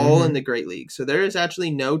 That's all in the Great League. So there is actually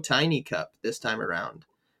no tiny cup this time around,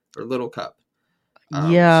 or little cup.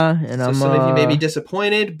 Yeah, and so I'm some of you may be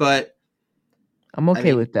disappointed, but I'm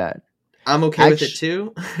okay with that. I'm okay with it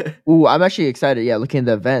too. Ooh, I'm actually excited. Yeah, looking at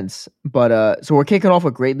the events. But so we're kicking off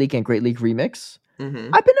with Great League and Great League Remix.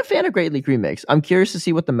 Mm-hmm. I've been a fan of Great League Remix. I'm curious to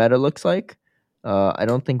see what the meta looks like. I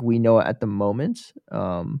don't think we know at the moment,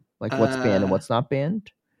 like what's banned and what's not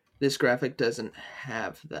banned. This graphic doesn't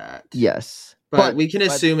have that. Yes, but we can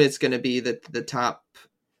assume it's going to be the top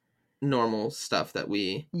normal stuff that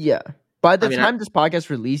we. Yeah. By the time this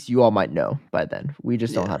podcast released, you all might know by then. We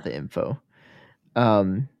just don't have the info.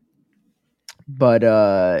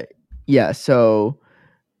 But yeah, so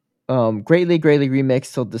Great League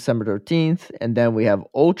Remix till December 13th, and then we have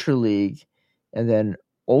Ultra League, and then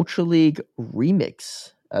Ultra League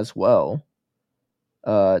Remix as well.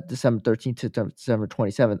 December 13th to December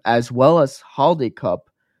 27th, as well as Holiday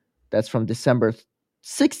Cup. That's from December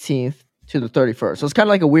 16th to the 31st. So it's kind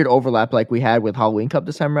of like a weird overlap like we had with Halloween Cup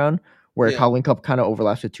this time around, where Halloween Cup kind of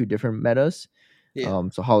overlaps with 2 different metas. Yeah.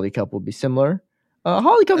 So Holiday Cup will be similar.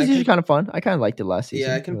 Holiday Cup is usually kind of fun. I kind of liked it last season.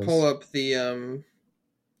 Yeah, I can pull up the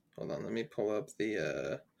hold on, let me pull up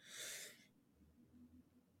the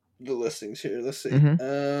listings here. Let's see.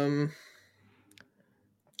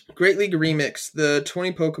 Great League Remix. The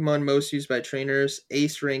 20 Pokemon most used by trainers,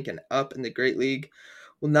 Ace rank and up in the Great League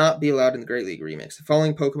will not be allowed in the Great League Remix. The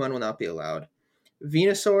following Pokemon will not be allowed: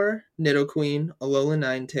 Venusaur, Nidoqueen, Alola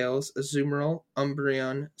Ninetales, Azumarill,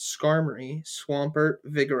 Umbreon, Skarmory, Swampert,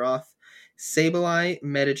 Vigoroth, Sableye,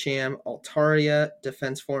 Medicham, Altaria,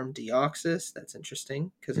 Defense Form Deoxys. That's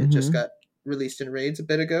interesting because it just got released in raids a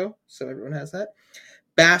bit ago, so everyone has that.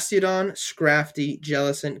 Bastiodon, Scrafty,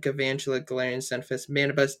 Jellicent, Galvantula, Galarian, Senfis,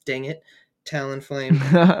 Manabus, Dingit, Talonflame,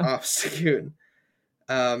 Obstagoon.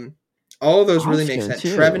 All of those really make sense.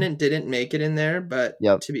 Trevenant didn't make it in there, but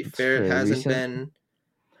to be fair, it hasn't been.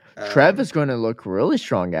 Trev is going to look really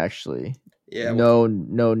strong, actually. Yeah. No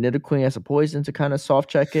Nidoqueen as a poison to kind of soft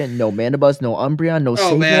check it. No Manabuzz, no Umbreon, no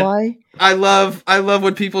Sableye. I love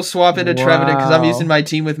when people swap into Trevenant because I'm using my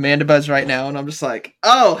team with Manabuzz right now, and I'm just like,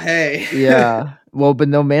 oh hey. Yeah. Well, but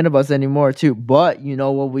no Manabuzz anymore too. But you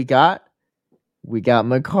know what we got? We got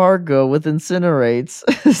Magcargo with Incinerates.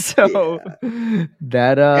 So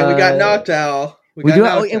that and we got Noctowl. We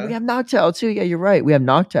have Noctowl too. Yeah, you're right. We have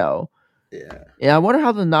Noctowl. Yeah. Yeah, I wonder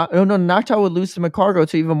how Noctowl would lose to Magcargo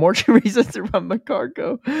to even more reasons to run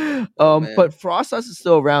Magcargo. But Frostlass is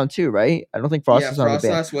still around too, right? I don't think Frostlass on the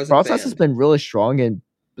ban. Frostlass has been really strong in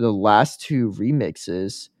the last 2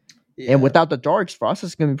 remixes. Yeah. And without the darks, Frostlass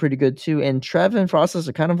is going to be pretty good too. And Trev and Frostlass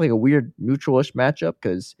are kind of like a weird neutral-ish matchup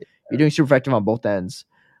because you're doing super effective on both ends.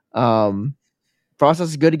 Frostlass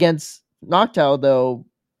is good against Noctowl though.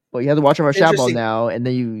 But you have to watch out for Shabble now, and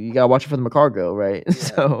then you gotta watch it for the Magcargo, right? Yeah.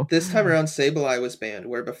 So this time around, Sableye was banned,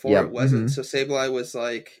 where before it wasn't. So Sableye was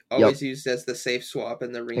like always used as the safe swap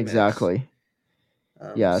in the remix. Exactly.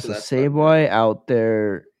 So Sableye out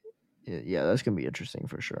there, that's gonna be interesting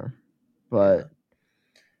for sure. But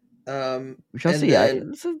we shall see. It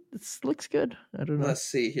looks good. I don't know. Let's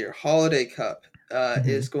see here. Holiday Cup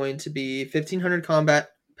is going to be 1,500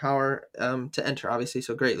 combat power to enter, obviously.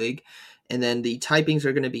 So Great League. And then the typings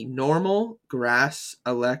are going to be normal, grass,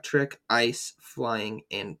 electric, ice, flying,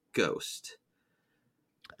 and ghost.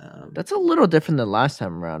 That's a little different than last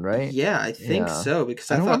time around, right? Yeah, I think so,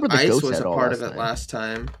 because I thought ice was a part of it last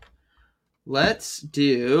time. Let's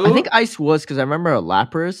do. I think Ice was because I remember a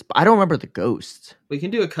Lapras, but I don't remember the Ghost. We can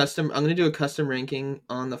do a custom. I'm going to do a custom ranking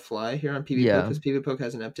on the fly here on PvPoke because PvPoke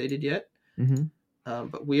hasn't updated yet. Mm-hmm.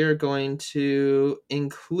 But we are going to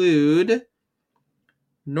include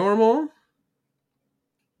normal,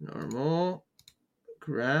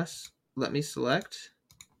 grass. Let me select.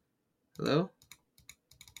 Hello?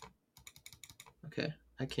 Okay,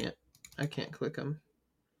 I can't click them.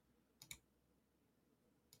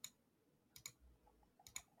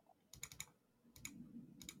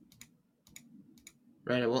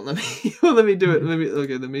 Right, it won't let me do it.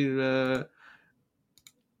 Let me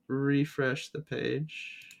refresh the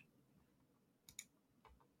page.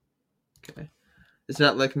 Okay. It's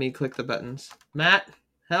not letting me click the buttons. Matt,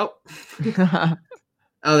 help.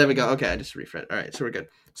 Oh, there we go. Okay, I just refreshed. All right, so we're good.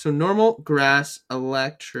 So normal, grass,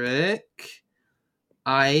 electric,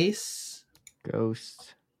 ice,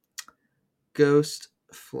 Ghost,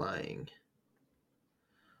 flying.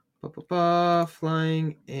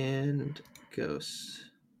 Flying and ghost.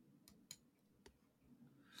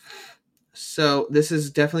 So this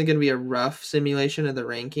is definitely going to be a rough simulation of the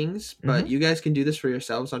rankings, but you guys can do this for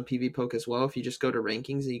yourselves on PvPoke as well. If you just go to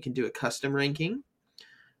rankings and you can do a custom ranking.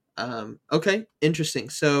 Okay, interesting.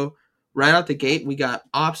 So right out the gate, we got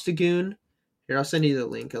Obstagoon. Here, I'll send you the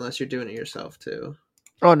link unless you're doing it yourself too.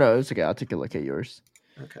 Oh no, it's okay. I'll take a look at yours.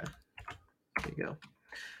 Okay, there you go.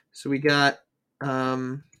 So we got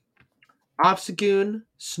Obstagoon,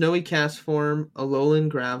 Snowy Castform,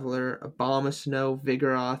 Alolan Graveler, Abomasnow,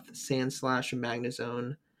 Vigoroth, Sandslash, and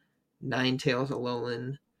Magnezone, Ninetales,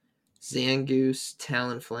 Alolan, Zangoose,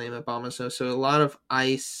 Talonflame, Abomasnow. So a lot of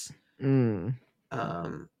ice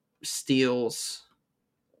steals.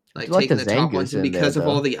 Like taking the top ones, and because of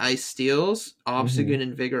all the ice steals, Obstagoon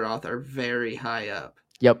and Vigoroth are very high up.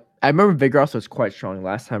 Yep, I remember Vigoroth was quite strong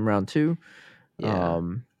last time around too. Yeah.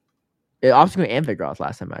 Obstagoon and Vigoroth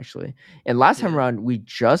last time actually, and last time around we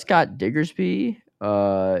just got Diggersby.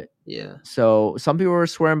 Yeah. So some people were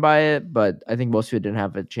swearing by it, but I think most people didn't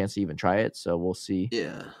have a chance to even try it. So we'll see.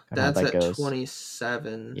 Yeah, that's at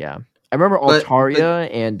 27. Yeah, I remember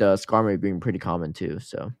Altaria and Skarmory being pretty common too.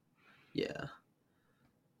 So yeah.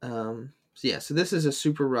 So this is a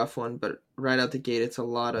super rough one, but right out the gate, it's a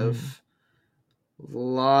lot of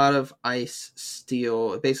ice,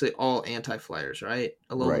 steel, basically all anti-flyers, right?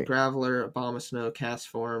 Alolan Graveler, Abomasnow,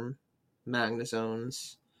 Castform,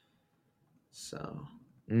 Magnezones. So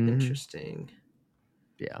interesting.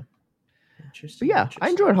 Yeah. Interesting. But yeah, I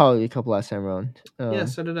enjoyed Holly Cup last time around. Yeah,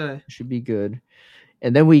 so did I. Should be good.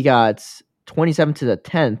 And then we got 27th to the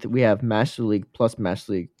 10th. We have Master League plus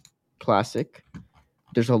Master League Classic.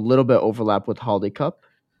 There's a little bit of overlap with Holiday Cup.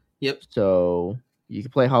 Yep. So you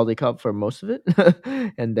can play Holiday Cup for most of it.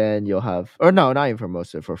 And then you'll have... Or no, not even for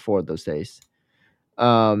most of it. For 4 of those days.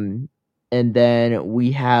 And then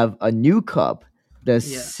we have a new cup. The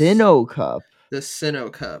Sinnoh Cup. The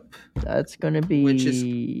Sinnoh Cup. That's going to be... Which is...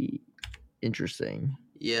 interesting.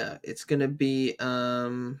 Yeah, it's going to be...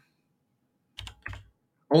 only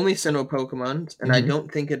Sinnoh Pokemon. And I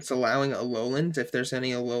don't think it's allowing Alolan if there's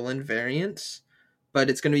any Alolan variants. But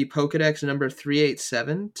it's going to be Pokedex number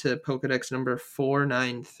 387 to Pokedex number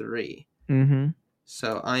 493.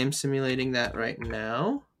 So I am simulating that right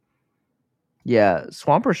now. Yeah,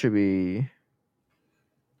 Swampert should be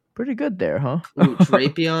pretty good there, huh? Ooh,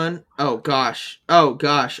 Drapion. Oh gosh.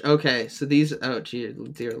 Okay, so these. Oh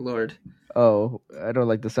dear Lord. Oh, I don't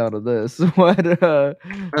like the sound of this. What? Drapion,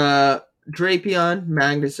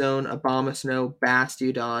 Magnezone, Abomasnow,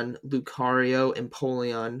 Bastiodon, Lucario,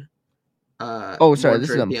 Empoleon. Sorry, this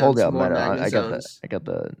is Empoleon meta. I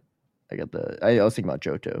was thinking about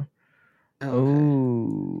Johto.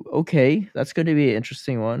 Okay. That's going to be an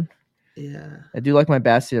interesting one. Yeah. I do like my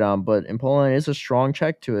Bastiodon, but Empoleon is a strong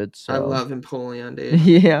check to it. So. I love Empoleon, dude.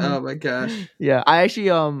 Yeah. Oh my gosh. Yeah, I actually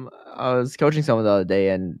I was coaching someone the other day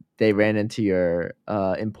and they ran into your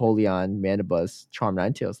Empoleon Mandibuzz Charm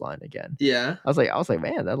Ninetales line again. Yeah. I was like,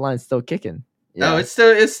 man, that line's still kicking. Yeah. Oh, it's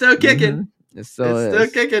still kicking. It's still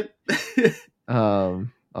kicking. I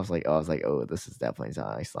was like, oh, this is definitely a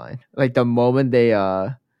nice line. Like the moment they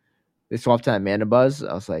swapped to that Mandibuzz,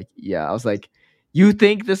 I was like, you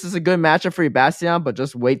think this is a good matchup for your Bastion, but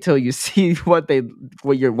just wait till you see why they're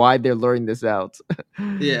luring this out.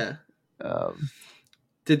 Yeah.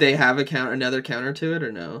 Did they have another counter to it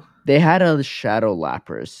or no? They had a Shadow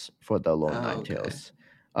Lapras for the Alolan Ninetales.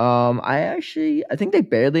 Okay. I think they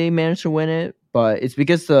barely managed to win it, but it's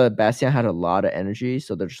because the Bastion had a lot of energy,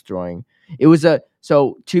 so they're just throwing.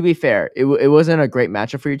 So to be fair, it wasn't a great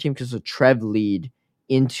matchup for your team because it's a Trev lead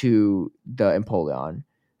into the Empoleon.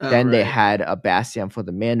 Then they right. had a Bastion for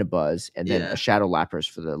the Mandibuzz, and then Yeah. a Shadow Lapras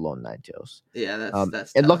for the lone Ninetales. Yeah,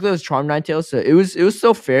 that's And tough. luckily it was Charm Ninetales, so it was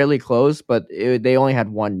still fairly close, but they only had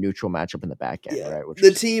one neutral matchup in the back end, right? Which the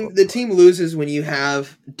was team loses when you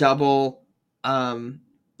have double,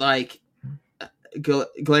 like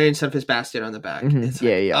Galarian Sunfish Bastion on the back. It's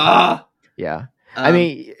like, yeah. I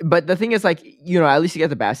mean, but the thing is, like, at least you get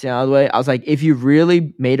the Bastion out of the way. I was like, if you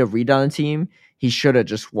really made a read on the team, he should have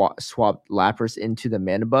just swapped Lapras into the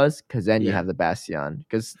Mandibuzz, because then you have the Bastion.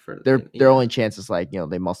 Because their only chance is, like,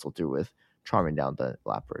 they muscle through with charming down the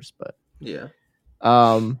Lapras. But yeah.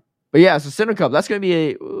 But yeah, so Sinnoh Cup, that's gonna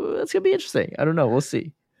be interesting. I don't know, we'll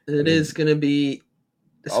see. It is gonna be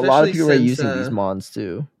a lot of people are using these mons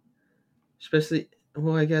too. Especially,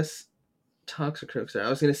 well, I guess Toxicroaks are. I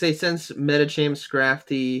was gonna say, since Medicham,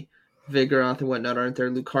 Scrafty, Vigoroth, and whatnot aren't there,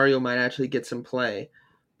 Lucario might actually get some play.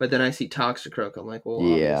 But then I see Toxicroak. I'm like, well,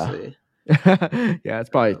 obviously. Yeah, it's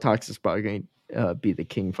probably Toxic's probably going to be the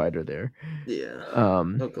king fighter there. Yeah.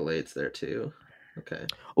 Gallade's there too. Okay.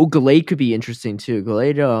 Oh, Gallade could be interesting too.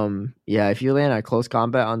 Gallade, if you land a close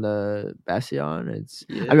combat on the Bastion, it's.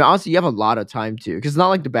 I mean, honestly, you have a lot of time too, because it's not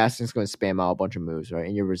like the Bastion's going to spam out a bunch of moves, right?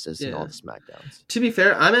 And you're resisting all the smackdowns. To be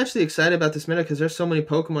fair, I'm actually excited about this meta because there's so many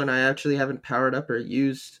Pokemon I actually haven't powered up or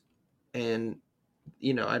used, and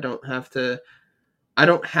I don't have to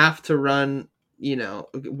run.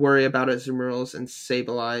 Worry about Azumarill and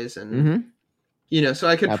Sableye and so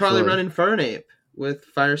I could probably run Infernape with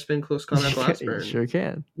Fire Spin, Close Combat, Blast Burn. Sure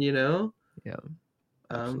can. Yeah.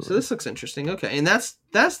 So this looks interesting. Okay, and that's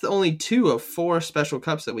the only 2 of 4 special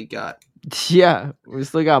cups that we got. Yeah, we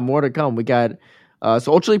still got more to come. We got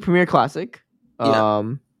so Ultra League Premier Classic.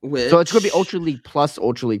 So it's gonna be Ultra League plus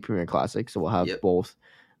Ultra League Premier Classic. So we'll have both,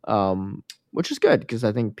 which is good because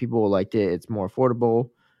I think people liked it. It's more affordable,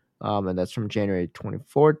 and that's from January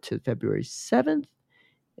 24th to February 7th,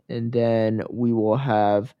 and then we will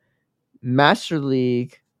have Master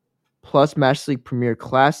League plus Master League Premier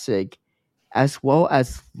Classic, as well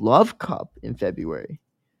as Love Cup in February.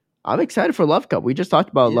 I'm excited for Love Cup. We just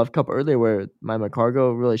talked about Love Cup earlier, where my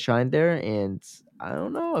Magcargo really shined there, and I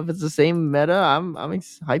don't know if it's the same meta. I'm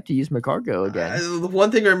hyped to use Magcargo again. The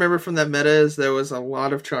one thing I remember from that meta is there was a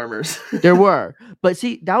lot of Charmers. There were, but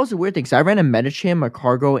see, that was a weird thing. So I ran a Medicham,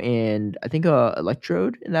 Magcargo, and I think a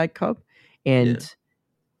Electrode in that cup, and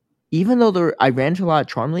even though I ran into a lot of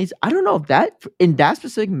Charm leads, I don't know if that in that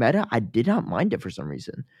specific meta, I did not mind it for some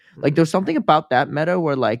reason. Like there's something about that meta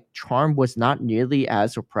where like Charm was not nearly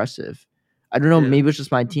as oppressive. I don't know, maybe it's just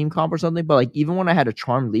my team comp or something, but like even when I had a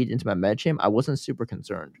Charm lead into my Medicham, I wasn't super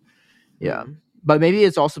concerned. Yeah. But maybe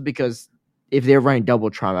it's also because if they were running double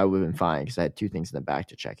Charm, I would have been fine because I had 2 things in the back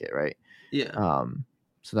to check it, right? Yeah.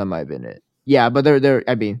 So that might have been it. Yeah, but they're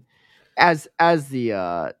I mean, as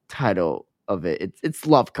the title of it's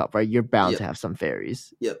Love Cup, right? You're bound to have some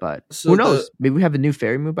fairies. But who knows? Maybe we have a new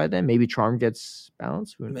fairy move by then. Maybe Charm gets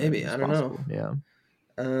balanced. Maybe, I don't know. Yeah.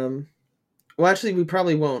 Well, actually, we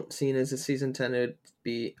probably won't, seeing as it's season 10. It'd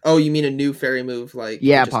be. Oh, you mean a new fairy move? Like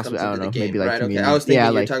possibly. I don't know. Maybe like right? Okay. I was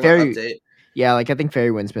thinking you're talking fairy, about update. Yeah, like I think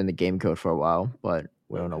Fairy Wind's been the game code for a while, but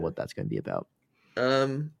we don't know what that's going to be about.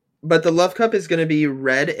 But the Love Cup is going to be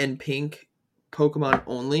red and pink Pokemon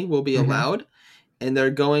only will be allowed. And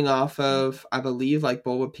they're going off of, I believe, like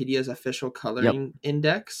Bulbapedia's official coloring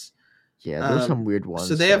index. Yeah, there's some weird ones.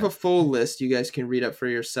 So they have a full list you guys can read up for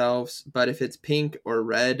yourselves. But if it's pink or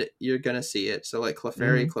red, you're going to see it. So like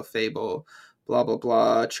Clefairy, Clefable, blah, blah,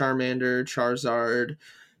 blah, Charmander, Charizard,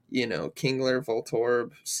 Kingler,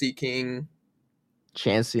 Voltorb, Seaking.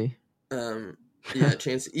 Chansey.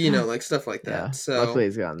 Chansey, like stuff like that. Yeah, so luckily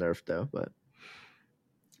he's got nerfed though, but...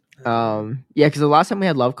 because the last time we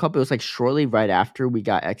had Love Cup, it was like shortly right after we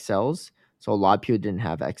got XLs, so a lot of people didn't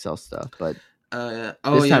have XL stuff. But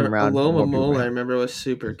this time around, Alomomola, I remember, was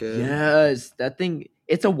super good. Yes, that thing.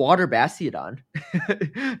 It's a water Bastiodon.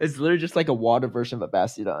 It's literally just like a water version of a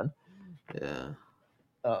Bastiodon. Yeah.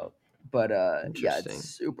 But it's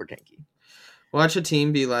super tanky. Watch a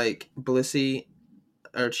team be like Blissey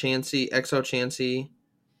or Chansey, XL Chansey,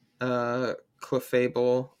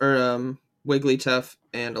 Clefable, or Wigglytuff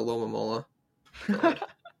and Alomomola.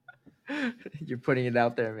 You're putting it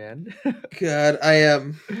out there, man. God, I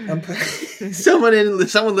am.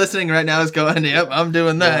 Someone listening right now is going, "Yep, I'm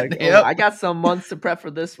doing that." Like, yep. I got some months to prep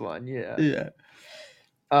for this one. Yeah. Yeah.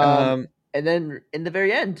 And then in the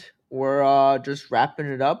very end, we're just wrapping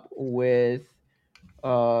it up with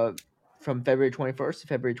from February 21st to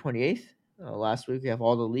February 28th. Last week we have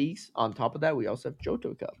all the leagues. On top of that, we also have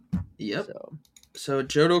Johto Cup. Yep. So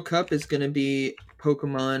Johto Cup is going to be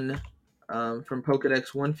Pokemon from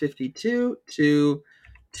Pokedex 152 to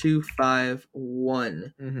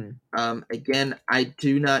 251. Again, I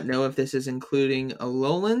do not know if this is including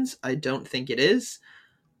Alolan's. I don't think it is.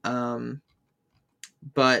 But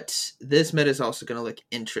this meta is also going to look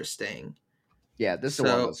interesting. Yeah, this is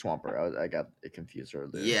the one with Swampert. I got it confused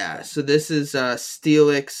earlier. Yeah, so this is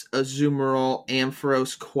Steelix, Azumarill,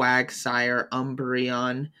 Ampharos, Quagsire,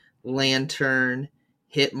 Umbreon, Lantern,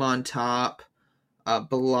 Hitmontop,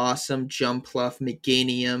 Blossom, Jumpluff,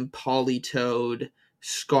 Meganium, Politoed,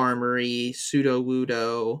 Skarmory,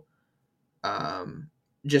 Sudowoodo,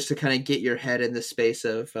 just to kind of get your head in the space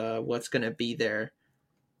of what's going to be there.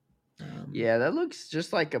 Yeah, that looks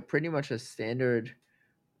just like pretty much a standard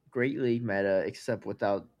Great League meta, except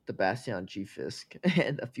without the Bastion G-Fisk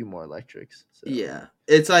and a few more electrics. So. Yeah,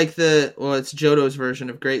 it's like it's Johto's version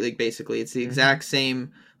of Great League, basically. It's the exact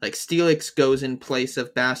same, like, Steelix goes in place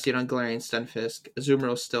of Bastion on Galarian Stunfisk,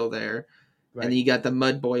 Azumarill's still there, right. And then you got the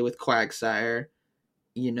Mud Boy with Quagsire,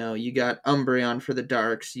 you got Umbreon for the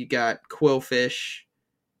Darks, you got Quillfish,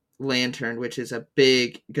 Lantern, which is going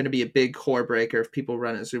to be a big core breaker if people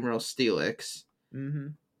run Azumarill Steelix.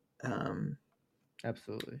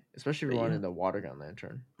 Absolutely. Especially if you're running the Water Gun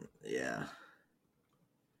Lantern. Yeah.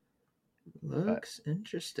 Looks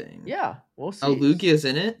interesting. Yeah, we'll see. Lugia's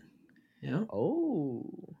in it. Yeah. Oh,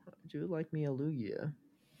 I do like me a Lugia.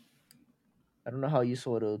 I don't know how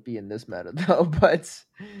useful it'll be in this meta, though, but...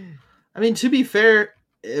 I mean, to be fair,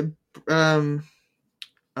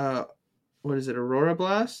 what is it, Aurora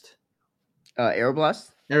Blast?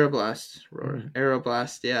 Aeroblast? Aeroblast.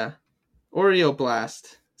 Aeroblast, yeah. Oreo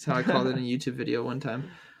Blast. That's how I called it in a YouTube video one time.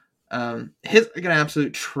 Hits like an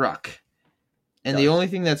absolute truck. And the only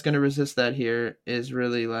thing that's going to resist that here is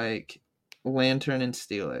really like Lantern and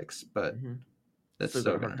Steelix, but that's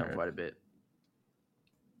still going to hurt quite a bit.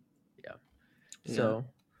 Yeah. So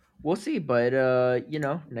we'll see, but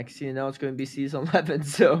next thing you know, it's going to be season 11,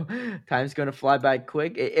 so time's going to fly by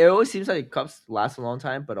quick. It always seems like cups last a long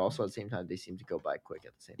time, but also at the same time, they seem to go by quick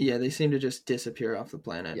at the same time. Yeah, they seem to just disappear off the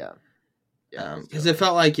planet. Yeah. Because it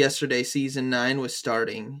felt like yesterday season 9 was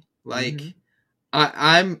starting. Like,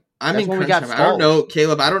 I'm in crunch time. I don't know,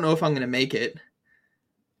 Caleb. I don't know if I'm going to make it.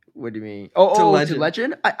 What do you mean? To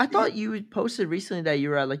Legend? I thought you posted recently that you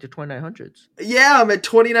were at like the 2900s. Yeah, I'm at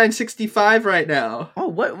 2965 right now. Oh,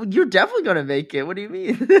 what? You're definitely going to make it. What do you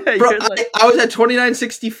mean? Bro, I was at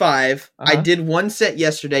 2965. I did one set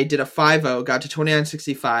yesterday, did a 5-0, got to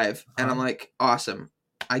 2965, and I'm like, awesome.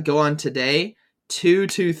 I go on today,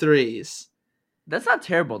 2-2-3s. That's not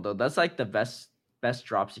terrible, though. That's like the best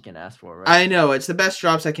drops you can ask for, right? I know. It's the best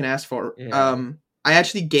drops I can ask for. Yeah. I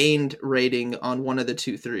actually gained rating on one of the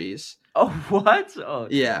 2-3s. Oh, what? Oh,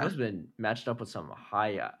 yeah. That has been matched up with some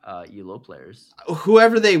high ELO players.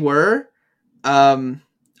 Whoever they were,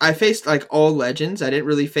 I faced like all legends. I didn't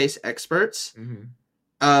really face experts.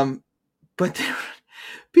 But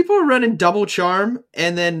people were running double charm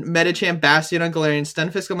and then Metachamp Bastion on Galarian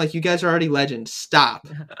Stunfisk. I'm like, you guys are already legends. Stop.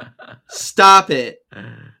 Stop it.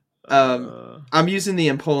 I'm using the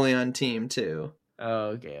Empoleon team too.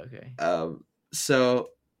 Oh, okay.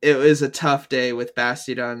 So it was a tough day with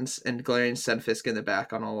Bastiodons and Galarian Stunfisk in the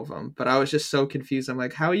back on all of them. But I was just so confused. I'm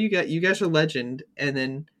like, how you guys are legend and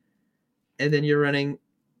then you're running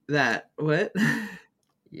that. What?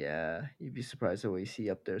 Yeah, you'd be surprised at what you see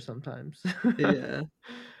up there sometimes. Yeah.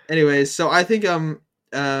 Anyways, so I think I'm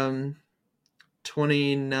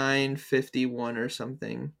 2951 or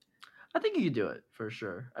something. I think you could do it for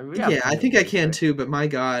sure. I mean, I think I can too, but my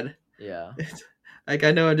God. Yeah. Like,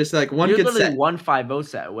 I know I'm just like one You're good literally set. 150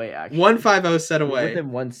 set away, actually. 150 set away.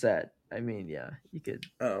 Within one set. I mean, yeah, you could.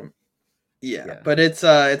 Yeah, but it's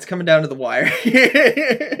coming down to the wire.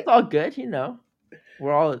 It's all good,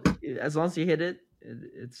 We're all, as long as you hit it,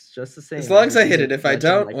 it's just the same. As long as I hit it. If I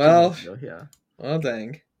don't, like well, yeah. Well,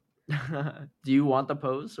 dang. Do you want the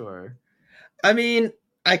pose or? I mean,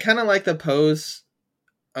 I kind of like the pose.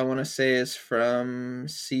 I want to say is from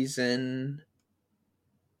season.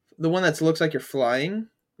 The one that looks like you're flying.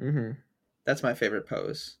 That's my favorite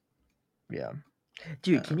pose. Yeah.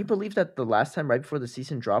 Dude, can you believe that the last time right before the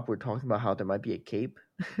season dropped, we are talking about how there might be a cape?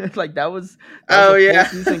 Like that was yeah.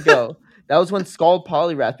 Season ago. That was when Scald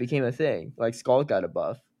Poliwrath became a thing. Like Scald got a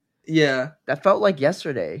buff. Yeah. That felt like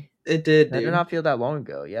yesterday. It did, That did not feel that long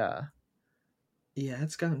ago, yeah. Yeah,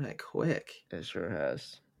 it's gone that quick. It sure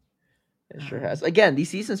has. It sure has. Again, these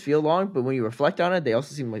seasons feel long, but when you reflect on it, they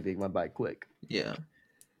also seem like they went by quick. Yeah.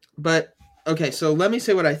 But, okay, so let me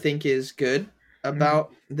say what I think is good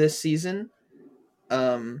about this season.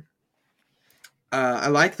 I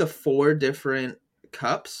like the 4 different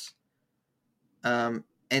cups.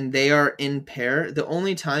 And they are in pair. The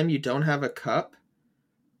only time you don't have a cup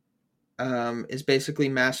is basically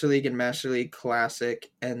Master League and Master League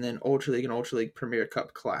Classic, and then Ultra League and Ultra League Premier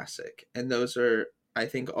Cup Classic. And those are, I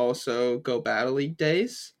think, also Go Battle League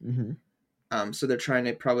days. So they're trying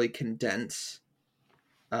to probably condense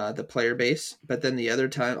the player base, but then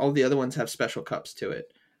all the other ones have special cups to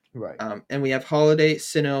it. Right. And we have Holiday,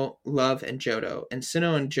 Sinnoh, Love, and Johto. And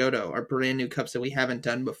Sinnoh and Johto are brand new cups that we haven't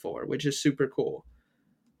done before, which is super cool.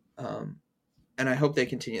 And I hope they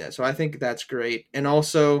continue that. So I think that's great. And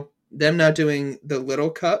also, them not doing the little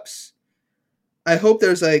cups, I hope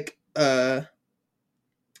there's like a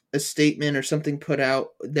statement or something put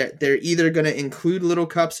out that they're either going to include little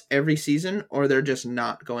cups every season or they're just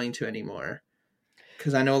not going to anymore.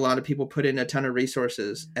 Because I know a lot of people put in a ton of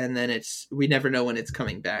resources and then we never know when it's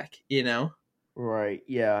coming back, you know? Right,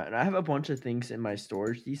 yeah. And I have a bunch of things in my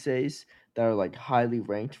storage these days that are like highly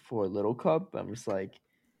ranked for Little Cup. I'm just like,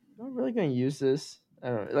 am I really going to use this? I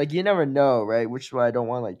don't know. Like, you never know, right? Which is why I don't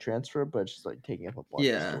want to like transfer, but just like taking up a bunch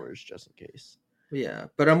of storage just in case. Yeah,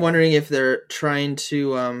 but I'm wondering if they're trying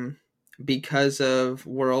to, because of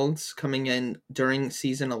Worlds coming in during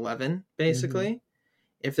Season 11, basically,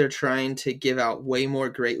 if they're trying to give out way more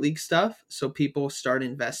Great League stuff so people start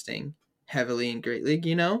investing heavily in Great League,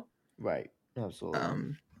 you know? Right,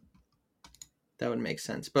 absolutely. That would make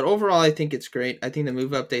sense. But overall, I think it's great. I think the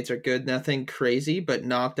move updates are good. Nothing crazy, but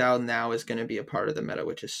Noctowl now is going to be a part of the meta,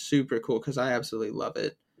 which is super cool because I absolutely love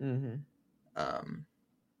it.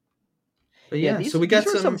 But yeah, so we got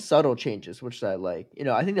some subtle changes, which I like. You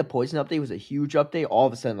know, I think the Poison update was a huge update. All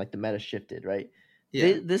of a sudden, like the meta shifted, right?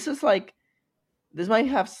 Yeah. This is like, this might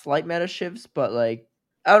have slight meta shifts, but like,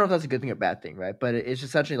 I don't know if that's a good thing or bad thing, right? But it's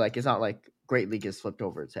essentially like, it's not like Great League is flipped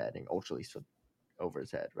over its head and Ultra League flipped over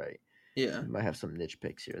its head, right? Yeah. You might have some niche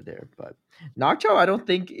picks here or there, but Noctowl I don't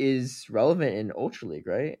think is relevant in Ultra League,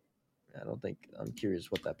 right? I don't think. I'm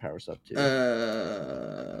curious what that powers up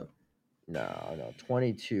to. No.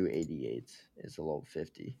 2288 is a level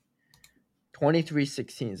 50.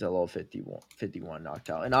 2316 is a level 51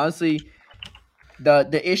 Noctowl. And honestly,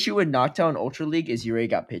 the issue with Noctowl in Ultra League is you already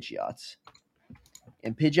got Pidgeots.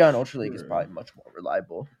 And Pidgeot in Ultra League is probably much more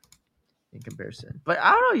reliable in comparison. But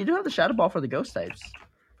I don't know, you do have the Shadow Ball for the Ghost types.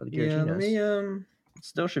 For the Giratinas. Yeah, it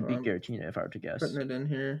still should beat Giratina if I were to guess. Putting it in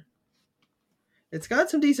here. It's got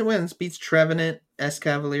some decent wins. Beats Trevenant,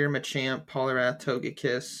 Escavalier, Machamp, Poliwrath,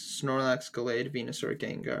 Togekiss, Snorlax, Gallade, Venusaur,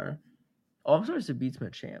 Gengar. Oh, I'm surprised it beats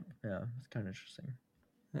Machamp. Yeah, it's kind of interesting.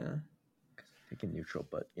 Yeah. Picking neutral,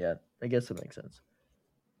 but yeah, I guess it makes sense.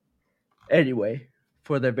 Anyway,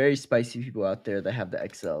 for the very spicy people out there that have the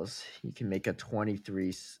XLs, you can make a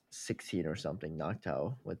 23-16 or something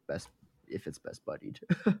Noctowl with if it's best buddied.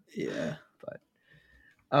 Yeah.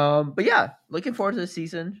 But yeah, looking forward to the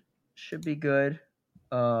season. Should be good.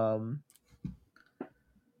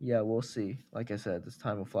 Yeah, we'll see. Like I said, this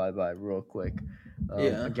time will fly by real quick.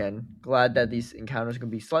 Again, glad that these encounters are going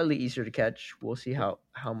to be slightly easier to catch. We'll see how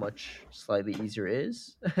much slightly easier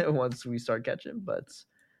is once we start catching, but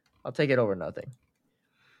I'll take it over nothing.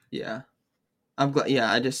 Yeah. I'm glad.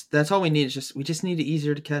 Yeah, that's all we need. We just need it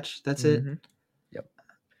easier to catch. That's it. Yep.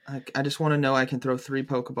 I just want to know I can throw 3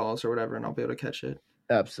 Pokeballs or whatever and I'll be able to catch it.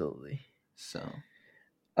 Absolutely. So,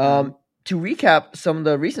 to recap some of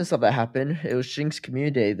the recent stuff that happened, it was Shinx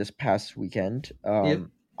Community Day this past weekend.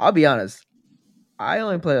 I'll be honest, I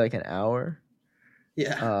only played like an hour.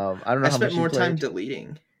 Yeah. I don't know. I spent more time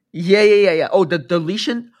deleting. Yeah. Oh, the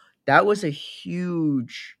deletion, that was a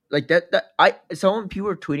huge people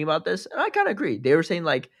were tweeting about this, and I kind of agree. They were saying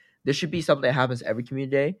like there should be something that happens every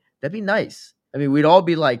community day. That'd be nice. I mean, we'd all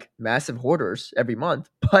be like massive hoarders every month,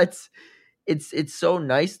 but it's so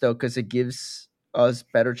nice though because it gives us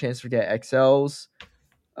better chance to get XLs.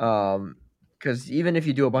 Because even if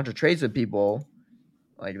you do a bunch of trades with people,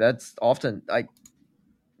 like that's often like,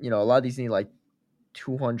 you know, a lot of these need like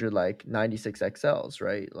 296 XLs,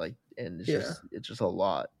 right? Like, and it's just a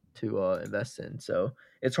lot to invest in. So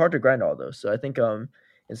it's hard to grind all those. So I think and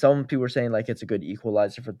some people are saying like it's a good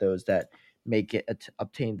equalizer for those that make it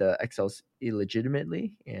obtain the XLs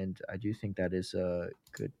illegitimately, and I do think that is a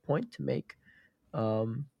good point to make.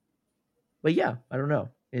 But yeah, I don't know.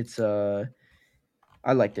 It's I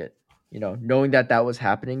liked it. You know, knowing that was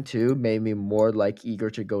happening too made me more like eager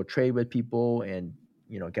to go trade with people and,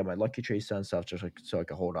 you know, get my lucky trades done stuff just like so I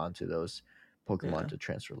could hold on to those Pokemon to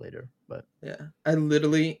transfer later. But yeah, I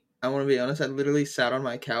want to be honest, I literally sat on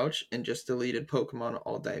my couch and just deleted Pokemon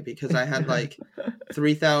all day because I had like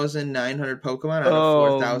 3,900 Pokemon out of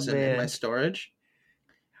 4,000 in my storage.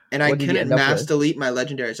 And I couldn't mass delete my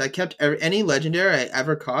legendaries. I kept any legendary I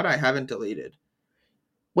ever caught, I haven't deleted.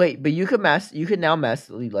 Wait, but you could now mass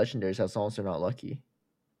delete legendaries as long as they're not lucky.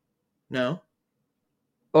 No.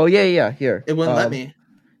 Oh yeah. Here. It wouldn't let me.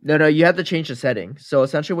 No, you have to change the setting. So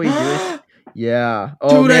essentially, what you do is, yeah.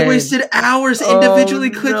 Oh Dude, I man. wasted hours individually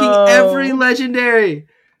clicking every No. legendary.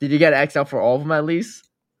 Did you get X out for all of them at least?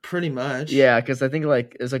 Pretty much. Yeah, because I think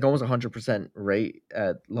like it's like almost 100% rate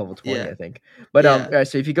at level 20, Yeah. I think. But Yeah. yeah,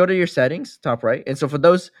 so if you go to your settings, top right, and so for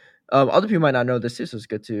those other people might not know this, so it's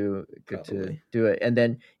good to Probably. do it. And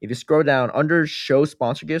then if you scroll down under show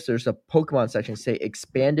sponsor gifts, there's a Pokemon section say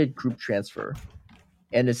expanded group transfer.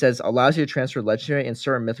 And it says allows you to transfer legendary and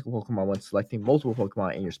certain mythical Pokemon when selecting multiple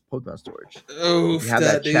Pokemon in your Pokemon storage. Oof, You have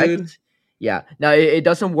that checked. dude. Yeah. Now it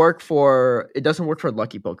doesn't work for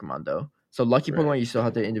lucky Pokemon though. So lucky Right. Pokemon you still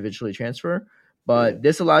have to individually transfer, but Right.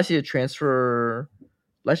 this allows you to transfer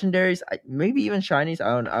legendaries, maybe even shinies.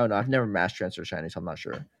 I don't know. I've never mass transferred shinies, so I'm not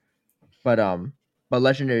sure. But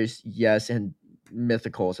legendaries, yes, and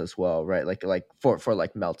mythicals as well, right? Like for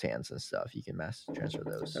like Meltans and stuff, you can mass transfer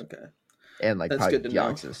those. Okay. And like That's probably good to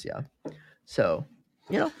know. Deoxys, yeah. So,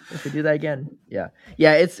 if we do that again, yeah,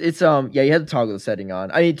 it's yeah, you had to toggle the setting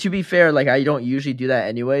on. I mean, to be fair, like I don't usually do that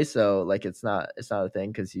anyway, so like it's not a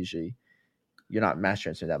thing because usually you're not mass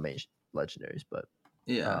transferring that many legendaries. But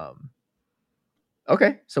Yeah.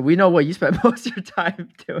 okay, so we know what you spent most of your time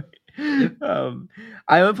doing.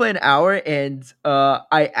 I went play an hour, and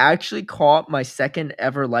I actually caught my second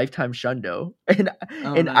ever lifetime Shundo, and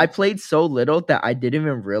Nice. I played so little that I didn't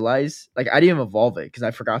even realize, like I didn't even evolve it because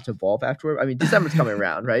I forgot to evolve afterward. I mean, December's coming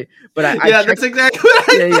around, right? But I checked, that's exactly what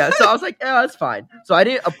I yeah. So I was like, yeah, that's fine. So I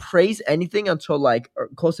didn't appraise anything until like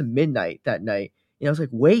close to midnight that night, and I was like,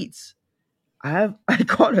 wait, I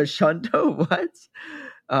caught a Shundo. What?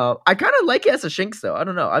 I kind of like it as a Shinx though. I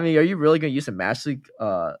don't know. I mean, are you really gonna use a Master League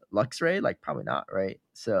Luxray? Like, probably not, right?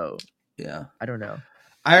 So Yeah. I don't know.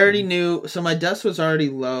 I already knew. So my dust was already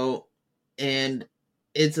low, and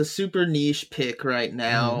it's a super niche pick right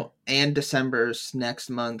now, and December's next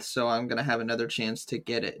month, so I'm gonna have another chance to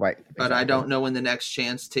get it. Right. But exactly. I don't know when the next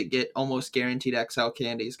chance to get almost guaranteed XL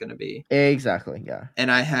candy is gonna be. Exactly. Yeah. And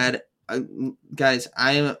I had. Guys,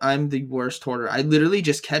 I'm the worst hoarder. I literally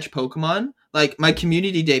just catch Pokemon. Like my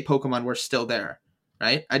community day Pokemon were still there,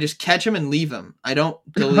 right? I just catch them and leave them. I don't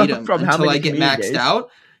delete them until I get maxed days? out,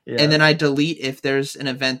 Yeah. and then I delete if there's an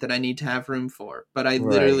event that I need to have room for. But I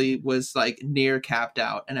literally was like near capped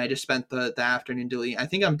out, and I just spent the afternoon deleting. I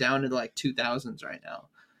think I'm down to like 2000s right now.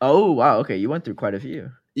 Oh wow! Okay, you went through quite a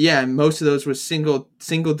few. Yeah, and most of those were single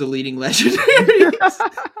deleting legendaries.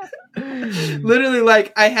 Literally,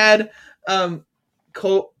 like I had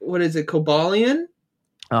what is it, Cobalion?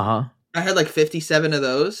 Uh-huh. I had like 57 of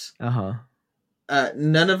those. Uh-huh.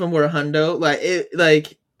 None of them were a hundo.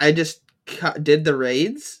 Like I just did the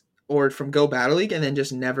raids or from Go Battle League and then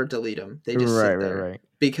just never delete them. They just sit there. Right.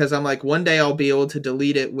 Because I'm like, one day I'll be able to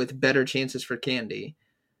delete it with better chances for candy.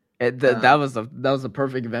 That was the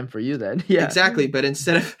perfect event for you then. Yeah. Exactly, but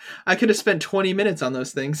instead of I could have spent 20 minutes on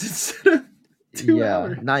those things instead of 2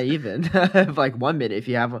 hours. Not even like 1 minute. If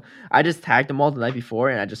you have, I just tagged them all the night before,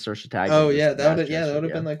 and I just searched the tag. Oh yeah, that would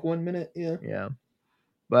have been like 1 minute. Yeah. Yeah,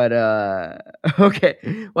 but okay.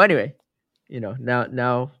 Well, anyway,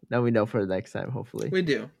 now we know for the next time. Hopefully, we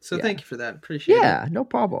do. So thank you for that. Appreciate it. Yeah, no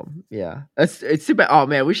problem. Yeah, it's too bad. Oh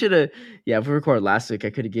man, we should have. Yeah, if we recorded last week,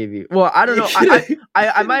 I could have gave you. Well, I don't know.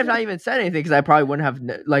 I might have not even said anything because I probably wouldn't have.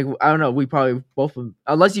 Like, I don't know. We probably both,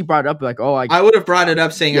 unless you brought it up, like, oh, I would have brought it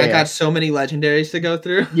up saying I got so many legendaries to go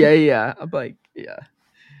through. Yeah. I'm like, yeah.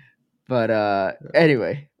 But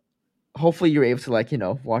anyway, hopefully you're able to like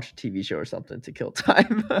watch a TV show or something to kill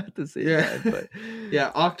time to see that. But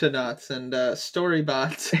yeah, Octonauts and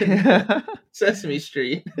Storybots and Sesame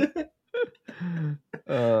Street.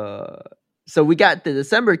 So we got the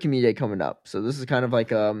December community day coming up. So this is kind of like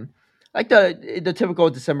the typical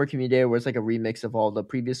December community day where it's like a remix of all the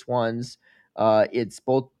previous ones. It's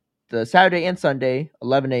both the Saturday and Sunday,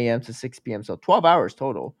 11 a.m. to 6 p.m. So 12 hours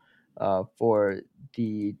total for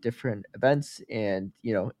the different events, and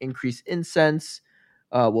increase incense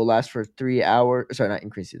will last for 3 hours. Sorry, not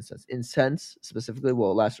increase incense. Incense specifically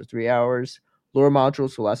will last for 3 hours. Lure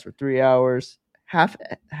modules will last for 3 hours. Half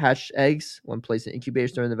hatched eggs when placed in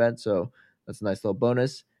incubators during the event, so that's a nice little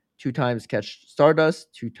bonus. 2 times catch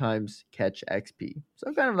Stardust, 2 times catch XP.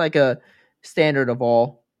 So kind of like a standard of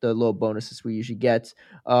all the little bonuses we usually get.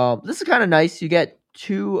 This is kind of nice. You get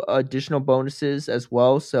 2 additional bonuses as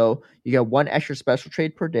well. So you get 1 extra special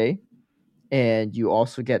trade per day, and you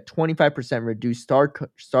also get 25% reduced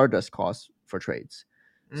Stardust costs for trades.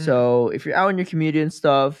 So if you're out in your community and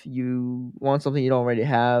stuff, you want something you don't already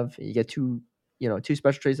have, you get 2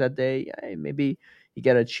 special trades that day, maybe you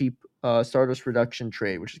get a cheap Stardust reduction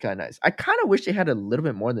trade, which is kind of nice. I kind of wish they had a little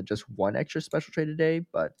bit more than just 1 extra special trade a day,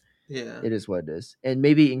 but Yeah. it is what it is. And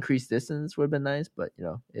maybe increased distance would have been nice, but it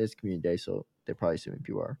is community day, so they're probably assuming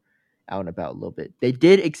people are out and about a little bit. They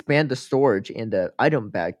did expand the storage and the item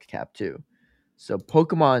bag cap too. So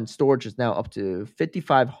Pokemon storage is now up to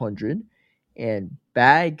 5,500, and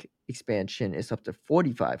bag expansion is up to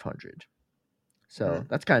 4,500. So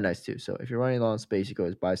that's kind of nice too. So if you're running low on space, you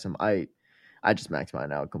go buy some. I just max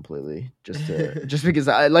mine out completely just because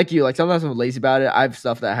I like you. Like sometimes I'm lazy about it. I have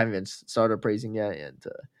stuff that I haven't even started praising yet, and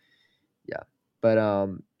yeah. But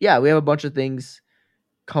yeah, we have a bunch of things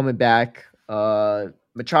coming back. Machop,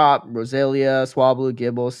 Roselia, Swablu,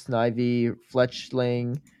 Gible, Snivy,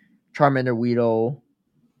 Fletchling, Charmander, Weedle,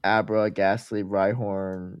 Abra, Ghastly,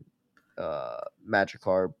 Rhyhorn,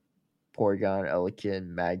 Magikarp, Porygon,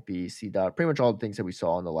 Elekid, Magby, Seedot. Pretty much all the things that we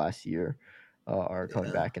saw in the last year are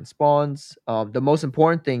coming back in spawns. The most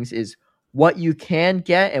important things is what you can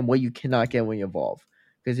get and what you cannot get when you evolve.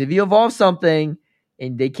 Because if you evolve something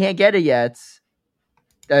and they can't get it yet,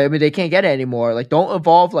 I mean, they can't get it anymore. Like, don't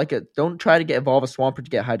evolve don't try to evolve a Swampert to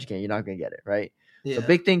get Hydreigon. You're not going to get it, right? Yeah. So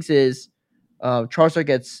big things is Charizard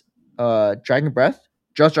gets Dragon Breath,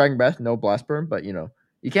 just Dragon Breath, no Blast Burn, but you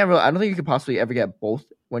can't really. I don't think you could possibly ever get both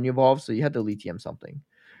when you evolve, so you have to Elite TM something.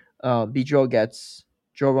 Beedrill gets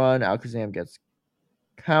Drill Run, Alakazam gets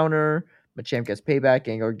Counter, Machamp gets Payback,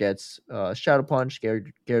 Gengar gets Shadow Punch,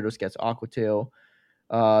 Gyarados gets Aqua Tail,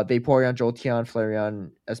 Vaporeon, Jolteon,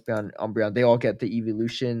 Flareon, Espeon, Umbreon. They all get the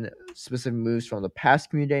evolution specific moves from the past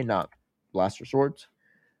community, not Last Resort.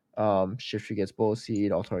 Shiftry gets Bullet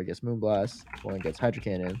Seed, Altaria gets Moonblast, Fallen gets Hydro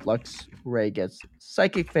Cannon, Luxray gets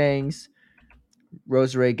Psychic Fangs,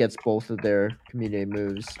 Roserade gets both of their community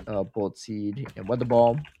moves, Bullet Seed and Weather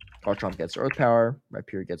Ball. Garchomp gets Earth Power,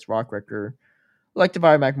 Rhyperior gets Rock Wrecker,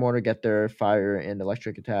 Electivire, Magmortar get their Fire and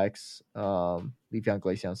Electric attacks. Leafeon,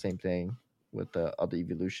 Glaceon, same thing with the other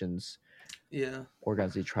evolutions. Yeah.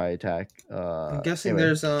 Organzy, Tri-Attack. I'm guessing anyway.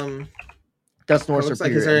 there's Dusknoir, looks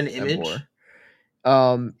like, is there an image?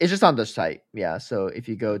 It's just on the site. Yeah, so if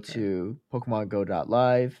you go to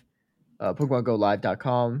PokemonGo.live,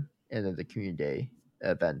 PokemonGoLive.com, and then the Community Day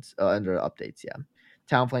events under updates, yeah.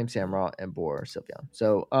 Talonflame, Samurott, and Boar, Sylveon.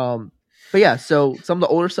 So, but yeah, so some of the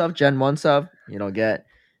older stuff, Gen 1 stuff, you don't get.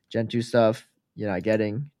 Gen 2 stuff, you're not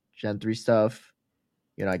getting. Gen 3 stuff,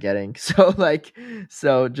 you're not getting.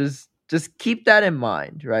 So just keep that in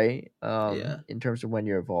mind, right? In terms of when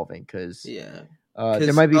you're evolving, because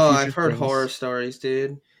there might be I've heard horror stories,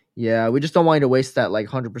 dude. Yeah, we just don't want you to waste that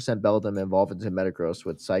 100% Beldum and evolve into Metagross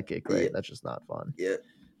with Psychic, right? That's just not fun. Yeah.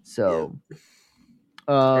 So,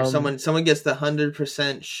 or someone gets the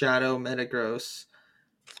 100% Shadow Metagross,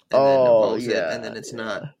 and then evolves it, and then it's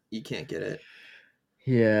not. You can't get it.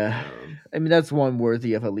 Yeah, I mean that's one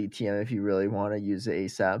worthy of Elite TM if you really want to use it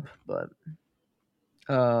ASAP, but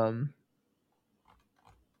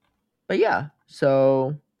yeah.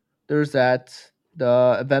 So there's that.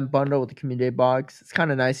 The event bundle with the community box. It's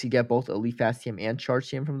kind of nice. You get both Elite Fast TM and Charge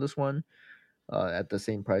TM from this one at the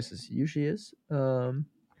same price as it usually is.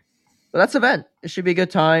 But that's event. It should be a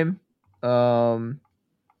good time. But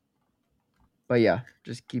yeah,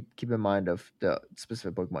 just keep in mind of the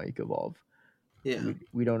specific Pokemon you can evolve. Yeah,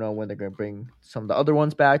 we don't know when they're going to bring some of the other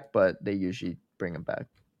ones back, but they usually bring them back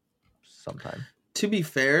sometime. To be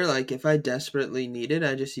fair, if I desperately need it,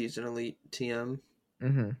 I just use an Elite TM.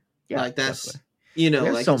 Mm-hmm. Yeah, that's definitely.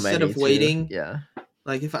 Instead of waiting. Too. Yeah.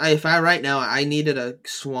 If I right now I needed a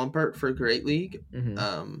Swampert for Great League,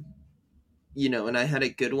 mm-hmm. And I had a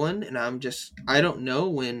good one, and I don't know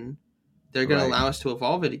when they're going to allow us to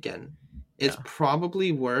evolve it again. It's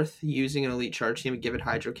probably worth using an Elite Charge Team and give it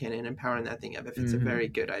Hydro Cannon and powering that thing up if it's a very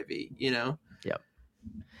good IV, Yep.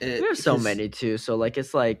 We have so many too, so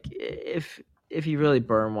it's if you really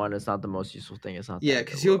burn one, it's not the most useful thing. It's not. Yeah,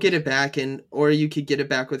 because you'll get it back, or you could get it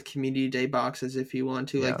back with Community Day boxes if you want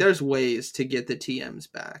to. There's ways to get the TMs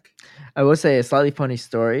back. I will say a slightly funny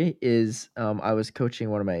story is I was coaching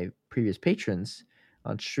one of my previous patrons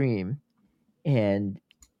on stream, and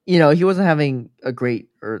he wasn't having a great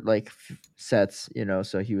sets,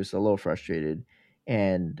 so he was a little frustrated.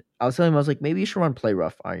 And I was telling him, I was like, maybe you should run Play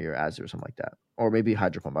Rough on your Azure or something like that, or maybe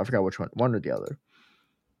Hydro Pump. I forgot which one or the other.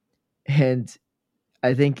 And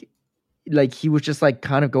I think he was just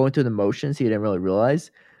kind of going through the motions. He didn't really realize,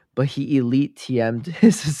 but he Elite TM'd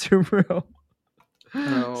his Azumarill.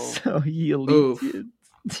 Oh. So he Elite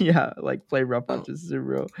TM'd, Play Rough on his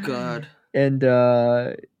Azumarill. God. And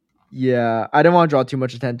I didn't want to draw too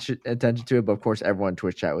much attention to it, but of course everyone in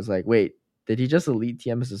Twitch chat was like, wait, did he just elite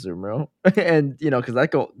TM as a Azumarill? And because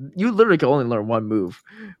you literally can only learn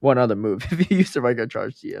one other move if you use the regular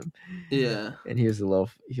charge TM. Yeah. And he was a little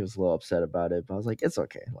upset about it, but I was like, it's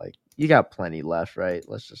okay. Like, you got plenty left, right?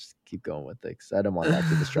 Let's just keep going with it. 'Cause I don't want that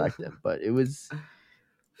to distract him. But it was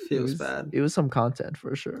feels bad. It was some content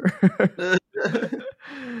for sure.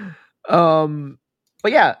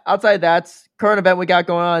 But yeah, outside that, current event we got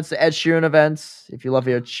going on, it's the Ed Sheeran events. If you love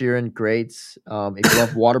Ed Sheeran, great. If you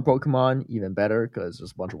love water Pokemon, even better, because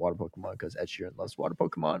there's a bunch of water Pokemon, because Ed Sheeran loves water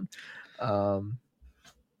Pokemon.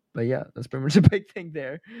 But yeah, that's pretty much a big thing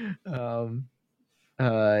there.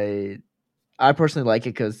 I personally like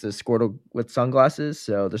it because the Squirtle with sunglasses,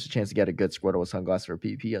 so there's a chance to get a good Squirtle with sunglasses for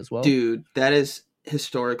PvP as well. Dude, that is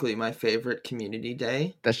historically my favorite community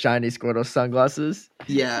day. The shiny Squirtle sunglasses.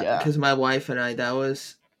 Yeah, because my wife and I, that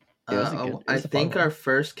was I think our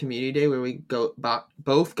first community day where we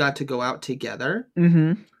both got to go out together.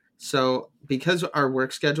 Mm-hmm. So because our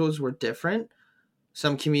work schedules were different,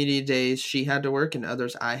 some community days she had to work and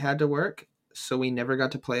others I had to work, so we never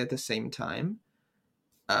got to play at the same time.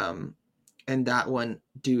 And that one,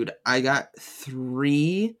 dude, I got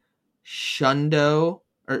 3 shiny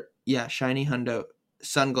Hundo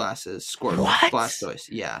sunglasses, Squirtle, Blastoise.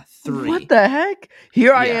 Yeah, 3. What the heck?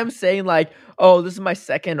 Here I am saying like, oh, this is my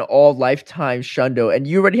second all lifetime Shundo, and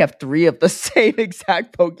you already have 3 of the same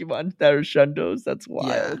exact Pokemon that are Shundos. That's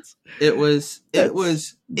wild. Yeah. It was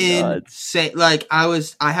insane. Like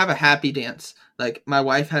I have a happy dance. Like my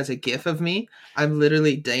wife has a gif of me. I'm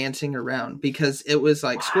literally dancing around because it was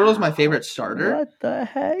like Squirtle's my favorite starter. What the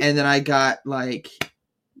heck? And then I got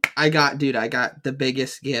the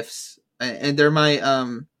biggest gifts. And they're my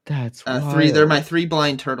that's 3. They're my 3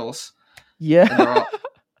 blind turtles. Yeah.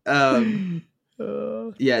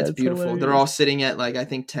 Yeah, it's beautiful. Hilarious. They're all sitting at like I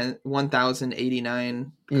think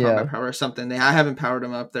 1089 combat power or something. I haven't powered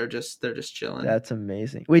them up. They're just chilling. That's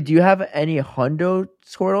amazing. Wait, do you have any Hundo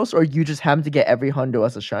Squirtles, or you just happen to get every Hundo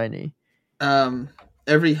as a shiny?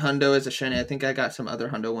 Every Hundo as a shiny. I think I got some other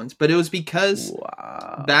Hundo ones, but it was because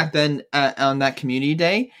back then on that community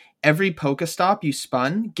day, every Pokestop you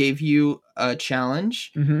spun gave you a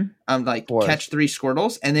challenge. Mm-hmm. Catch 3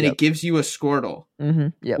 Squirtles, and then it gives you a Squirtle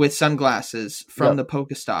with sunglasses from the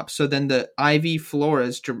Pokestop. So then the IV floor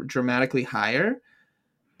is dramatically higher.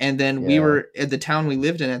 And then we were at the town we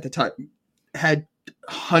lived in at the time had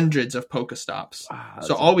hundreds of Pokestops. Wow,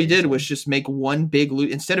 so all we did was just make one big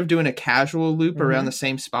loop. Instead of doing a casual loop around the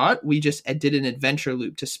same spot, we just did an adventure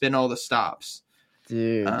loop to spin all the stops.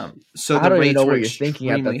 Dude, so I the don't even know were what you're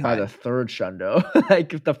thinking by the 3rd Shundo.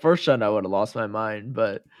 Like if the 1st Shundo, I would have lost my mind.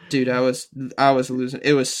 But dude, I was losing.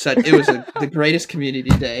 It was the greatest community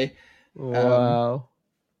day. Wow.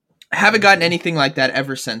 I haven't gotten anything like that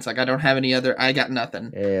ever since. Like I don't have any other. I got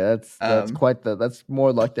nothing. Yeah, that's that's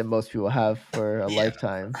more luck than most people have for a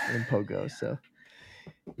lifetime in Pogo. So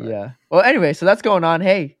yeah. Well, anyway, so that's going on.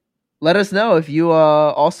 Hey, let us know if you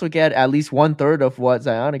also get at least 1/3 of what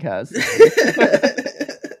Zionic has.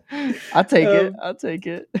 I'll take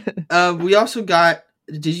it. We also got.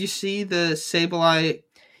 Did you see the Sableye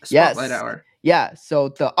Spotlight Hour? Yeah. So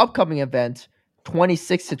the upcoming event,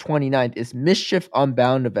 26th to 29th, is Mischief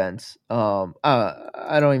Unbound events.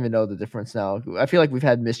 I don't even know the difference now. I feel like we've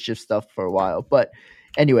had Mischief stuff for a while, but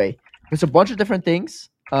anyway, there's a bunch of different things.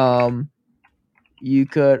 Hoopla's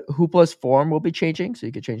form will be changing, so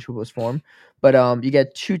you could change Hoopla's form. But you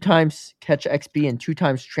get 2 times catch XP and 2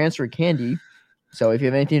 times transfer candy. So if you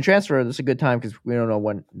have anything to transfer, this is a good time because we don't know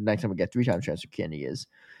when next time we get 3 times transfer candy is.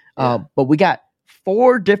 But we got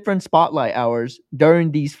 4 different spotlight hours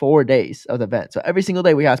during these 4 days of the event. So every single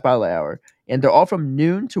day we have spotlight hour, and they're all from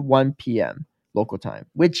noon to 1 p.m. local time,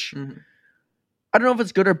 which I don't know if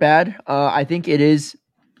it's good or bad. I think it is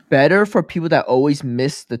better for people that always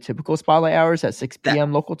miss the typical spotlight hours at 6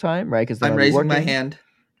 p.m. local time, right? Because I'm raising my hand.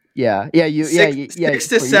 Yeah. 6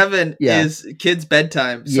 to 7 is kids'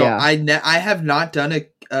 bedtime. So I have not done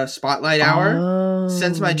a spotlight hour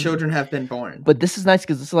since my children have been born. But this is nice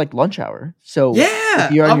because this is like lunch hour. So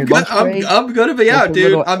if you're on your lunch break, I'm gonna be out,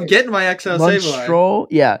 dude. I'm getting my XL Sableye. Stroll,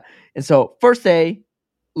 and so first day,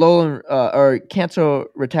 Lolan or Kanto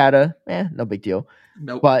Rattata, no big deal.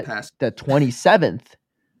 Nope. But the 27th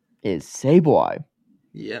is Sableye.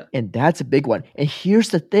 Yeah, and that's a big one. And here's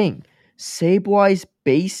the thing: Sableye's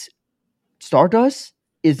base Stardust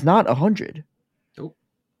is not 100. Nope.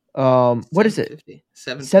 What is it?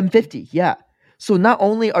 750. Yeah. So not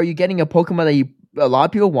only are you getting a Pokemon that a lot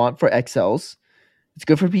of people want for XLs, it's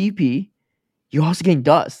good for PvP. You're also getting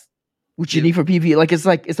Dust, which you need for PvP. Like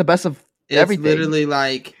it's the best of everything. It's literally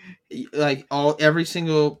like every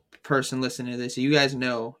single person listening to this, you guys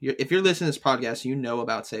know, if you're listening to this podcast, you know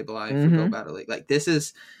about Sableye for Go Battle League. Like this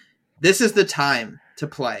is the time to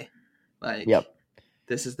play. Like, yep.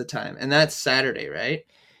 This is the time, and that's Saturday, right?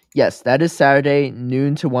 Yes, that is Saturday,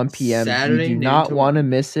 noon to 1 p.m. Saturday, you do not want to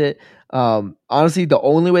miss it. Honestly, the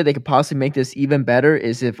only way they could possibly make this even better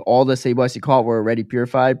is if all the Sableyes you caught were already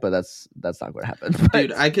purified, but that's not going to happen.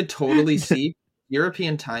 Dude, I could totally see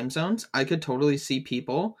European time zones. I could totally see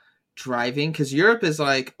people driving, because Europe is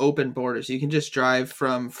like open borders. You can just drive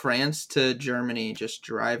from France to Germany, just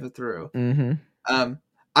drive through.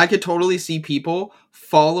 I could totally see people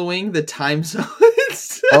following the time zones.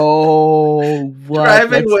 Driving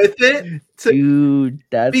with it. Dude,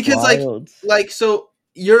 that's because wild. Like so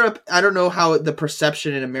Europe, I don't know how the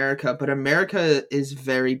perception in America, but America is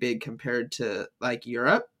very big compared to like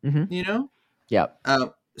Europe, you know? Yeah.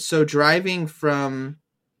 So driving from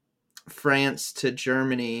France to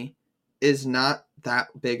Germany is not that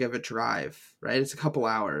big of a drive, right? It's a couple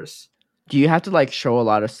hours. Do you have to like show a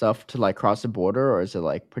lot of stuff to like cross the border, or is it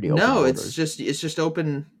like pretty open? No, borders? it's just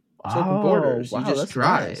open. It's open borders. You just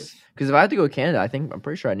drive. Because if I have to go to Canada, I'm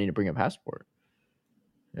pretty sure I need to bring a passport.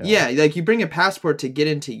 Yeah, like you bring a passport to get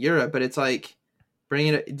into Europe, but it's like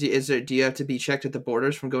bringing it. Do you have to be checked at the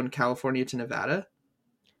borders from going to California to Nevada?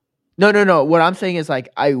 No. What I'm saying is like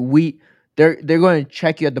they're going to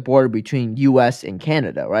check you at the border between U.S. and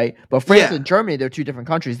Canada, right? But France and Germany, they're two different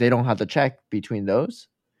countries. They don't have to check between those.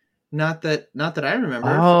 Not that I remember.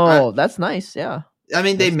 Oh, that's nice. Yeah. I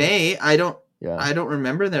mean, they may. Nice. I don't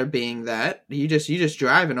remember there being that. You just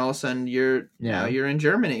drive, and all of a sudden now you're in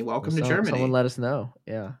Germany. Welcome to Germany. Someone let us know.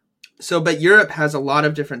 Yeah. So, but Europe has a lot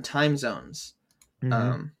of different time zones. Hold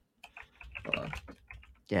on.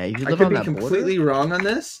 Yeah, you I could be completely wrong on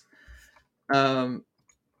this. Hold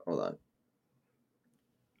on.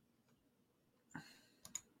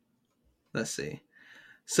 Let's see.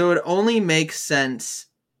 So it only makes sense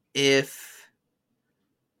if,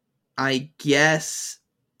 I guess,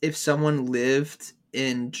 if someone lived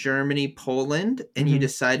in Germany, Poland, and you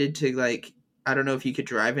decided to, like, I don't know if you could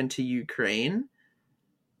drive into Ukraine.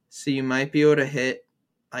 So you might be able to hit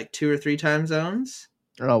like 2 or 3 time zones.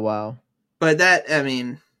 Oh, wow. But that, I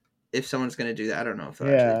mean, if someone's going to do that, I don't know if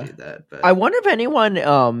they'll actually do that. But I wonder if anyone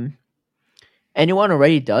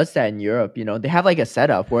already does that in Europe. You know, they have like a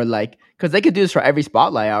setup where like, because they could do this for every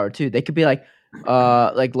spotlight hour too. They could be like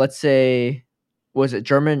let's say, was it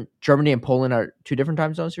Germany and Poland are 2 different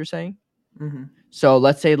time zones? You're saying? So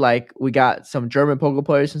let's say like we got some German pogo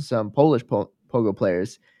players and some Polish pogo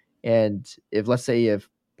players, and if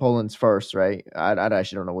Poland's first, right? I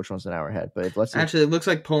actually don't know which one's an hour ahead, but actually, it looks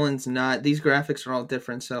like Poland's not. These graphics are all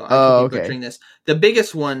different, so I could be butchering this. The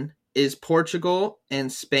biggest one is Portugal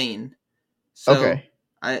and Spain. So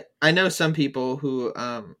I know some people who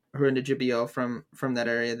are into GBL from that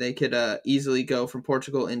area. They could easily go from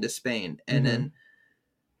Portugal into Spain, and then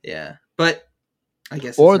but I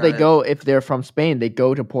guess if they're from Spain, they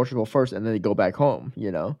go to Portugal first, and then they go back home.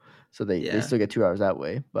 You know, so they still get 2 hours that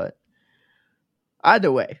way, but.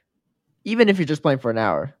 Either way, even if you're just playing for an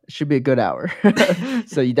hour, it should be a good hour.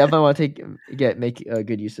 So you definitely want to make a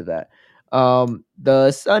good use of that.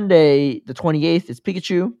 The Sunday, the 28th, is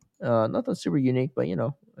Pikachu. Nothing super unique, but you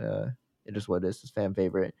know, it is what it is. It's fan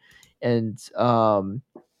favorite. And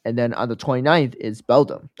then on the 29th is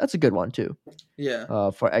Beldum. That's a good one too.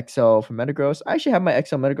 Yeah. For XL for Metagross. I actually have my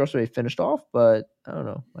XL Metagross already finished off, but I don't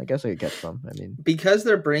know. I guess I could get some. I mean, because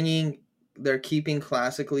they're keeping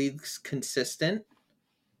Classic Leagues consistent.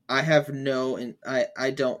 I have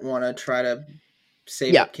I don't want to try to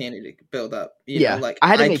save up candy to build up. You know, like I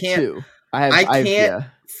had to make 2. I can't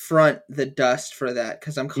front the dust for that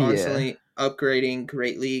because I'm constantly upgrading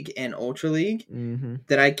Great League and Ultra League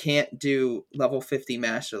that I can't do level 50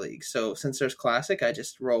 Master League. So since there's Classic, I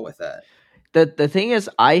just roll with that. The thing is,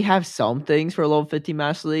 I have some things for level 50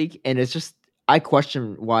 Master League, and it's just I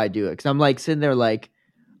question why I do it because I'm like sitting there like,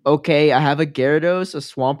 okay, I have a Gyarados, a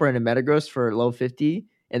Swampert, and a Metagross for level 50.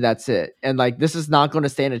 And that's it. And like, this is not going to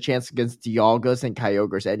stand a chance against Dialgas and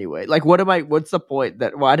Kyogres anyway. Like, what's the point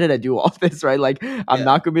why did I do all this, right? Like, I'm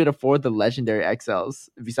not going to be able to afford the legendary XLs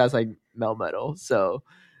besides like Melmetal. So,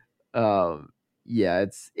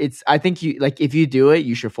 it's, I think if you do it,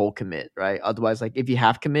 you should full commit, right? Otherwise, like if you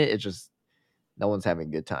half commit, it's just, no one's having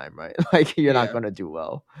a good time, right? Like you're not going to do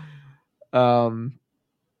well. So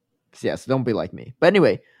don't be like me. But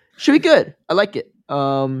anyway, should be good. I like it.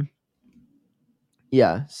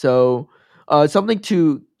 Yeah, so something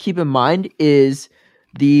to keep in mind is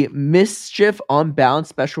the Mischief Unbound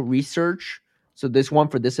special research. So this one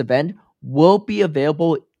for this event will be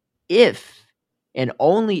available if and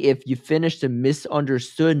only if you finish the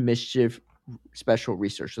Misunderstood Mischief special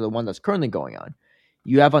research, so the one that's currently going on,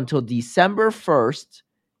 you have until December 1st,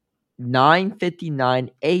 9:59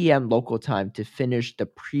 a.m. local time to finish the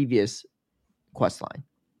previous quest line.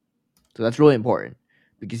 So that's really important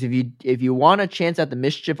because if you want a chance at the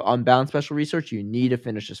Mischief Unbound special research, you need to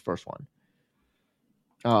finish this first one.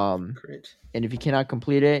 Great. And if you cannot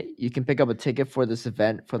complete it, you can pick up a ticket for this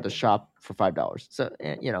event for the shop for $5. So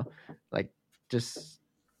like just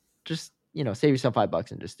save yourself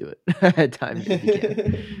 $5 and just do it at times if you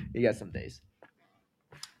can. You got some days.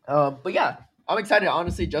 But yeah, I'm excited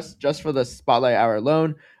honestly just for the spotlight hour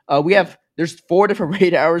alone. There's 4 different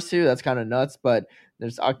raid hours too. That's kind of nuts, but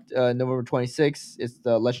there's November 26th, it's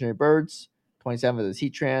the Legendary Birds. 27th is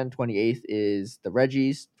Heatran. 28th is the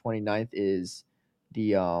Reggies. 29th is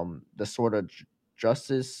the Sword of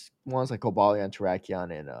Justice ones like Cobalion,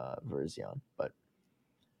 Terrakion, and Virizion. But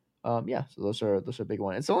yeah, so those are big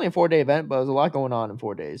ones. It's only a 4-day event, but there's a lot going on in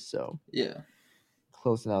 4 days. So yeah,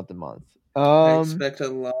 closing out the month. I expect a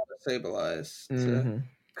lot of Sableye to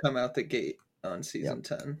come out the gate on season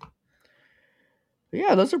 10.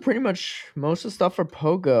 Yeah, those are pretty much most of the stuff for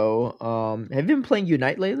Pogo. Have you been playing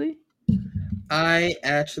Unite lately? I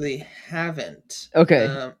actually haven't.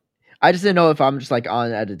 Okay. I just didn't know if I'm just like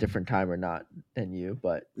on at a different time or not than you,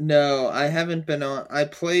 but no, I haven't been on. I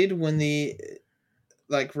played when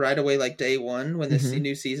right away, like day 1 when the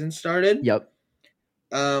new season started. Yep.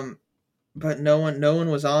 But no one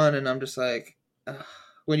was on, and I'm just like,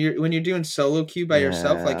 when you're doing solo queue by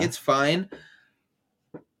yourself, like it's fine.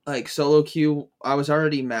 Like solo queue, I was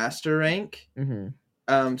already master rank.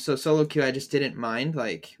 So solo queue, I just didn't mind,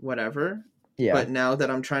 like whatever. Yeah. But now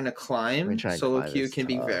that I'm trying to climb, solo queue can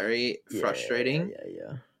be very frustrating.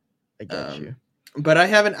 Yeah. I get you. But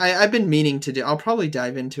I've been meaning to do. I'll probably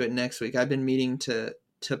dive into it next week. I've been meaning to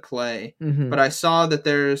play, but I saw that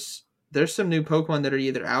there's some new Pokemon that are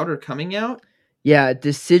either out or coming out. Yeah,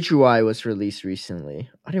 Decidueye was released recently.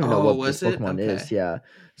 I don't even know what this Pokemon is. Yeah,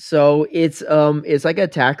 so it's like an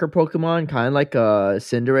attacker Pokemon, kind of like a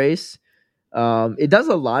Cinderace. It does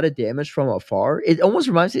a lot of damage from afar. It almost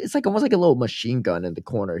reminds me. It's like almost like a little machine gun in the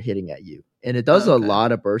corner hitting at you, and it does a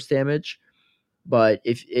lot of burst damage. But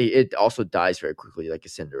if it also dies very quickly, like a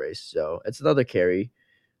Cinderace. So it's another carry.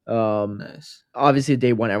 Nice. Obviously,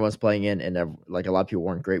 day 1 everyone's playing in, and like a lot of people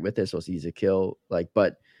weren't great with it, so it's easy to kill.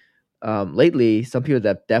 But lately, some people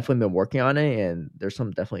that definitely been working on it, and there's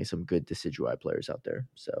definitely some good Decidueye players out there.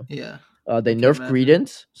 So yeah, they nerfed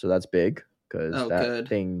Greedent, so that's big because that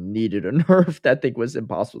thing needed a nerf. That thing was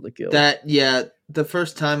impossible to kill. The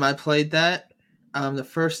first time I played that,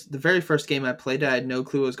 the very first game I played it, I had no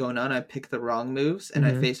clue what was going on. I picked the wrong moves, and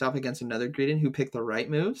I faced off against another Greedent who picked the right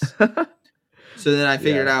moves. So then I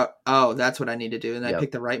figured out, that's what I need to do. And I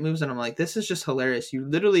picked the right moves, and I'm like, this is just hilarious. You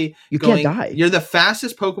literally can't die. You're the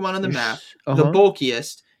fastest Pokemon on the map, the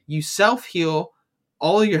bulkiest. You self-heal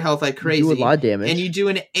all of your health like crazy. You do a lot of damage. And you do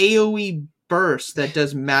an AoE burst that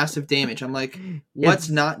does massive damage. I'm like, what's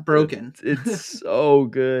not broken? It's so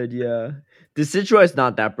good, yeah. Decidueye is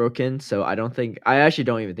not that broken, so I actually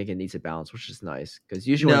don't even think it needs a balance, which is nice. Because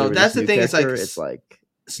usually that's the thing, it's like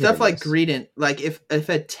stuff like Greedent, like if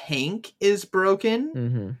a tank is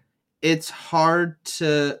broken, it's hard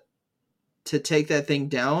to take that thing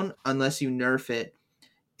down unless you nerf it.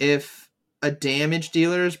 If a damage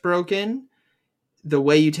dealer is broken, the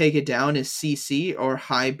way you take it down is CC or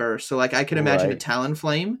high burst. So like I could imagine a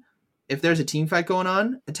Talonflame. If there's a team fight going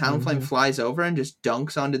on, a Talonflame flies over and just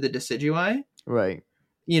dunks onto the Decidueye. Right.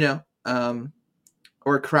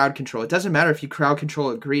 Or crowd control. It doesn't matter if you crowd control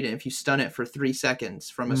a Greedent. If you stun it for 3 seconds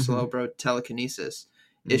from a Slowbro telekinesis,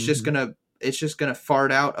 it's just gonna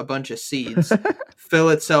fart out a bunch of seeds, fill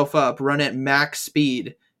itself up, run at max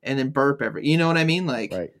speed, and then burp you know what I mean?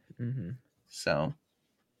 Like, right. So,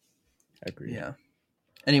 I agree. Yeah.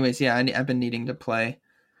 Anyways, I've been needing to play.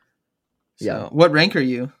 So, what rank are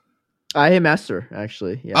you? I hit master,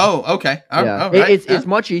 actually. Yeah. Oh, okay. Yeah. It's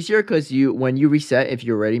much easier because when you reset, if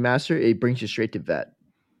you're already master, it brings you straight to vet.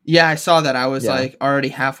 Yeah, I saw that. I was like already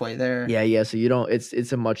halfway there. Yeah. So you don't.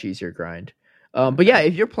 It's a much easier grind. But yeah,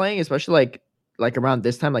 if you're playing, especially like around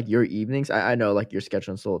this time, like your evenings, I know like your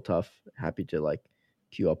schedule's a little tough. Happy to like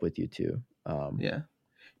queue up with you too. Yeah,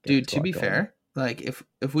 dude. To be fair, like if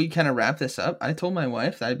we kind of wrap this up, I told my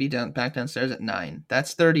wife that I'd be back downstairs at 9.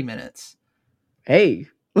 That's 30 minutes. Hey.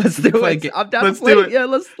 Let's do it. I'm down to play. Do it. Yeah,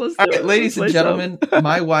 let's do it. Ladies and gentlemen,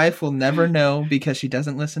 my wife will never know because she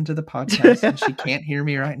doesn't listen to the podcast and she can't hear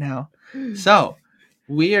me right now. So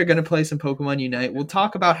we are going to play some Pokemon Unite. We'll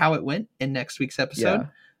talk about how it went in next week's episode.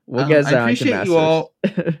 We'll get I appreciate you all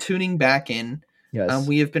tuning back in. Yes.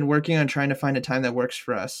 We have been working on trying to find a time that works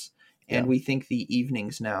for us, and we think the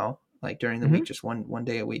evenings now like during the week, just one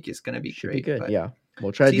day a week is going to be Should great. be good. But Yeah,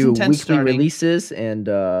 we'll try to do Season 10 weekly starting. releases and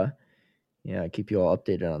keep you all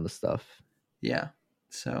updated on the stuff. Yeah.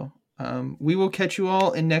 So we will catch you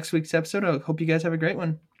all in next week's episode. I hope you guys have a great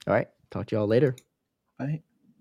one. All right. Talk to you all later. Bye.